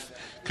issues with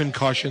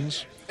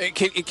concussions.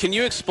 Can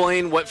you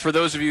explain what, for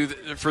those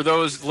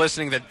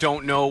listening that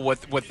don't know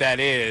what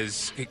that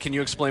is, can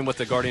you explain what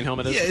the Guardian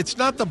helmet is? Yeah, it's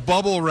not the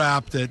bubble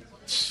wrap that,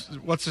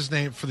 what's his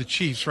name for the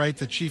Chiefs, right?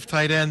 The Chief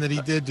tight end that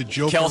he did, the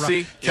joke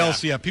Kelsey?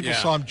 Kelsey, yeah. People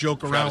saw him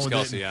joke around with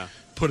Kelsey, it and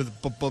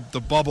put the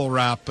bubble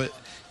wrap, but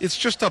it's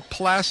just a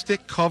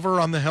plastic cover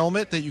on the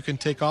helmet that you can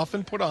take off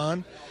and put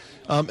on,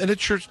 and it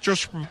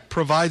just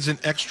provides an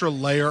extra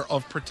layer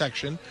of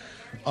protection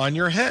on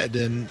your head.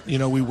 And,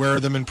 we wear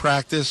them in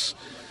practice.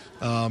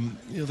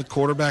 The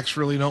quarterbacks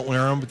really don't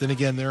wear them, but then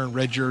again, they're in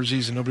red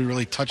jerseys and nobody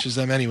really touches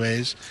them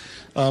anyways.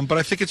 But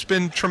I think it's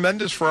been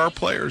tremendous for our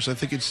players. I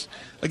think it's,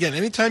 again,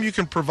 anytime you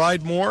can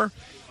provide more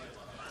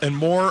and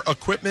more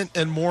equipment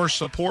and more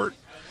support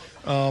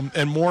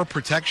and more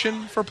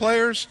protection for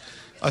players,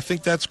 I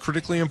think that's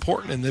critically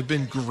important. And they've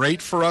been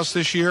great for us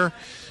this year.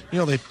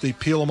 They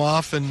peel them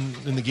off, and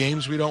in the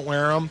games we don't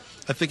wear them.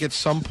 I think at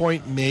some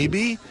point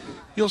maybe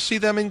you'll see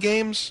them in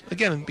games,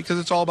 again, because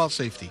it's all about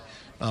safety.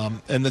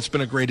 And that's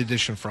been a great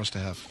addition for us to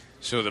have.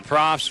 So the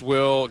Profs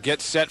will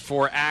get set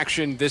for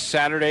action this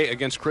Saturday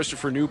against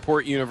Christopher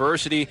Newport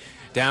University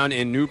down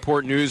in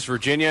Newport News,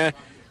 Virginia.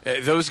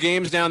 Those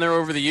games down there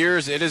over the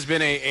years, it has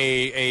been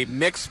a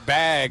mixed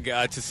bag,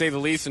 to say the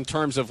least, in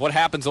terms of what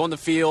happens on the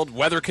field,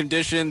 weather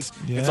conditions.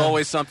 Yeah. It's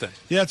always something.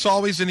 Yeah, it's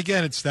always, and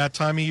again, it's that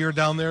time of year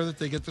down there that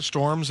they get the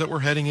storms that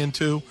we're heading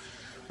into.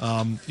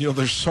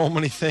 There's so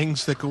many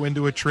things that go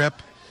into a trip.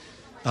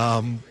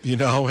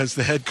 As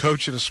the head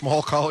coach at a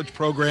small college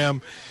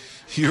program,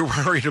 you're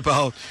worried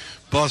about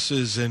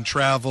buses and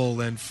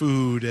travel and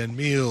food and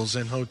meals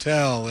and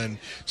hotel and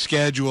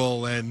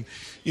schedule and,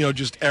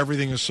 just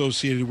everything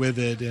associated with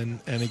it.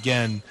 And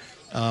again,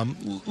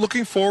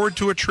 looking forward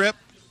to a trip,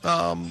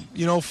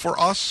 for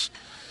us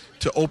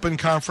to open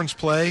conference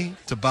play,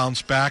 to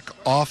bounce back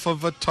off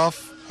of a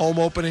tough home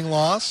opening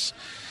loss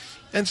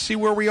and see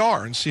where we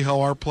are and see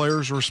how our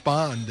players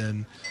respond.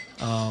 And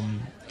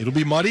it'll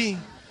be muddy.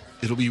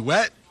 It'll be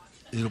wet.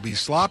 It'll be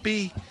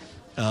sloppy.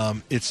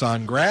 It's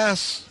on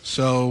grass.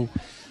 So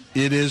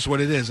it is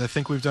what it is. I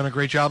think we've done a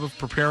great job of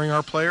preparing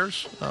our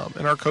players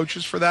and our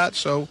coaches for that.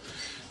 So,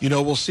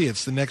 we'll see.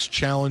 It's the next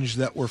challenge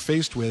that we're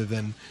faced with.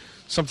 And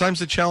sometimes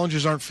the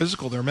challenges aren't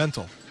physical, they're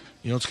mental.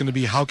 It's going to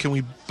be how can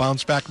we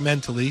bounce back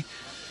mentally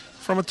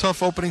from a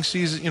tough opening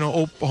season,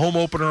 home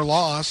opener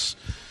loss,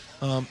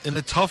 in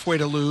a tough way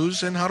to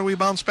lose, and how do we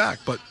bounce back?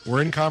 But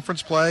we're in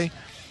conference play.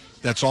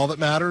 That's all that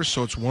matters.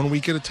 So it's 1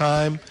 week at a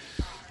time.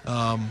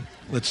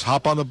 Let's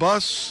hop on the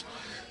bus.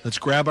 Let's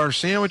grab our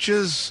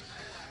sandwiches.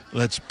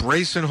 Let's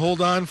brace and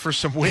hold on for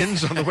some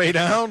wins on the way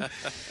down.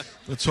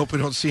 Let's hope we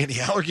don't see any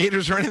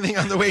alligators or anything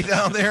on the way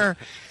down there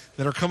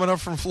that are coming up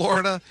from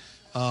Florida.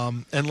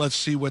 And let's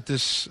see what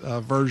this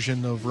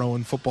version of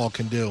Rowan football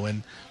can do.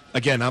 And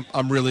again,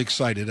 I'm really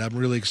excited. I'm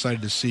really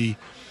excited to see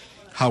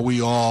how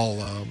we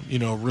all,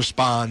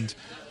 respond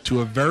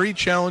to a very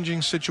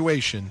challenging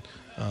situation.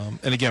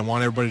 And again,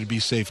 want everybody to be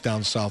safe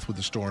down south with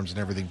the storms and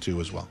everything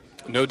too as well.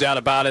 No doubt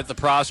about it. The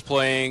Profs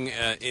playing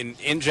an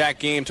NJAC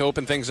game to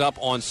open things up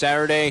on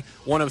Saturday.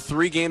 One of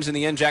 3 games in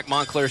the NJAC,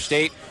 Montclair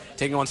State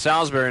taking on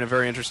Salisbury in a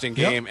very interesting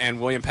game,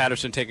 and William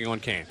Patterson taking on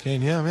Kane.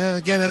 Yeah, man.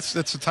 Again, that's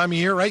the time of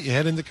year, right? You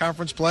head into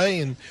conference play,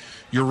 and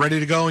you're ready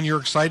to go, and you're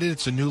excited.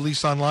 It's a new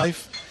lease on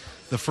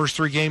life. The first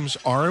 3 games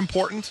are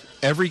important.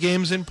 Every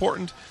game's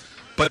important,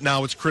 but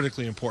now it's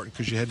critically important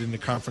because you head into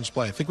conference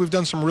play. I think we've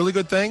done some really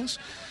good things.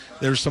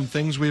 There's some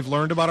things we've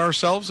learned about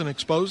ourselves and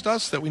exposed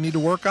us that we need to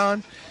work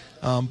on.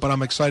 But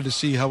I'm excited to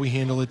see how we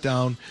handle it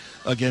down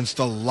against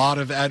a lot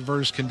of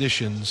adverse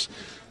conditions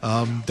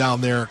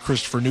down there at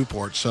Christopher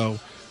Newport.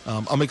 So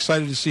I'm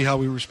excited to see how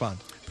we respond.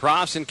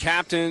 Profs and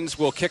Captains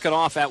will kick it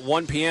off at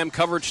 1 p.m.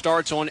 Coverage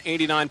starts on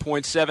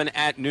 89.7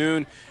 at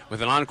noon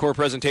with an encore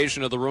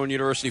presentation of the Rowan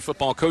University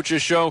Football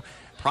Coaches Show.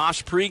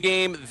 Profs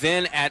pregame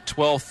then at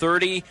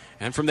 12:30,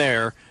 and from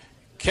there,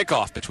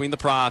 kickoff between the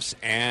Profs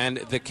and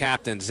the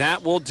Captains.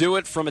 That will do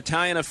it from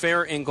Italian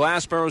Affair in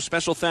Glassboro.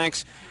 Special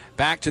thanks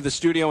back to the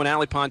studio and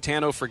Ali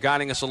Pontano for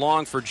guiding us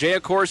along. For Jay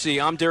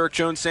Accorsi, I'm Derek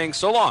Jones saying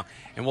so long,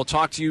 and we'll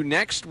talk to you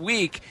next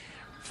week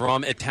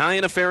from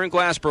Italian Affair in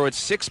Glassboro at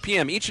 6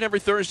 p.m. each and every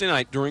Thursday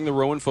night during the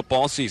Rowan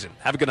football season.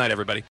 Have a good night, everybody.